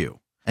podcast queue.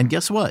 And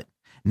guess what?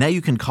 Now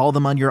you can call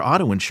them on your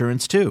auto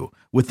insurance too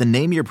with the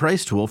Name Your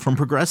Price tool from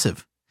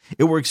Progressive.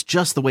 It works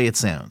just the way it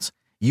sounds.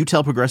 You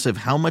tell Progressive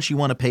how much you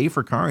want to pay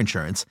for car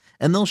insurance,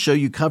 and they'll show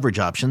you coverage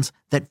options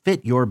that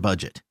fit your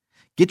budget.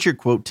 Get your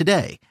quote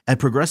today at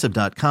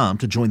Progressive.com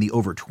to join the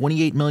over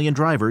 28 million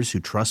drivers who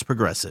trust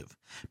Progressive.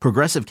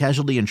 Progressive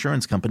Casualty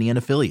Insurance Company and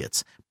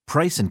Affiliates.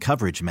 Price and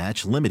coverage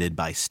match limited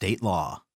by state law.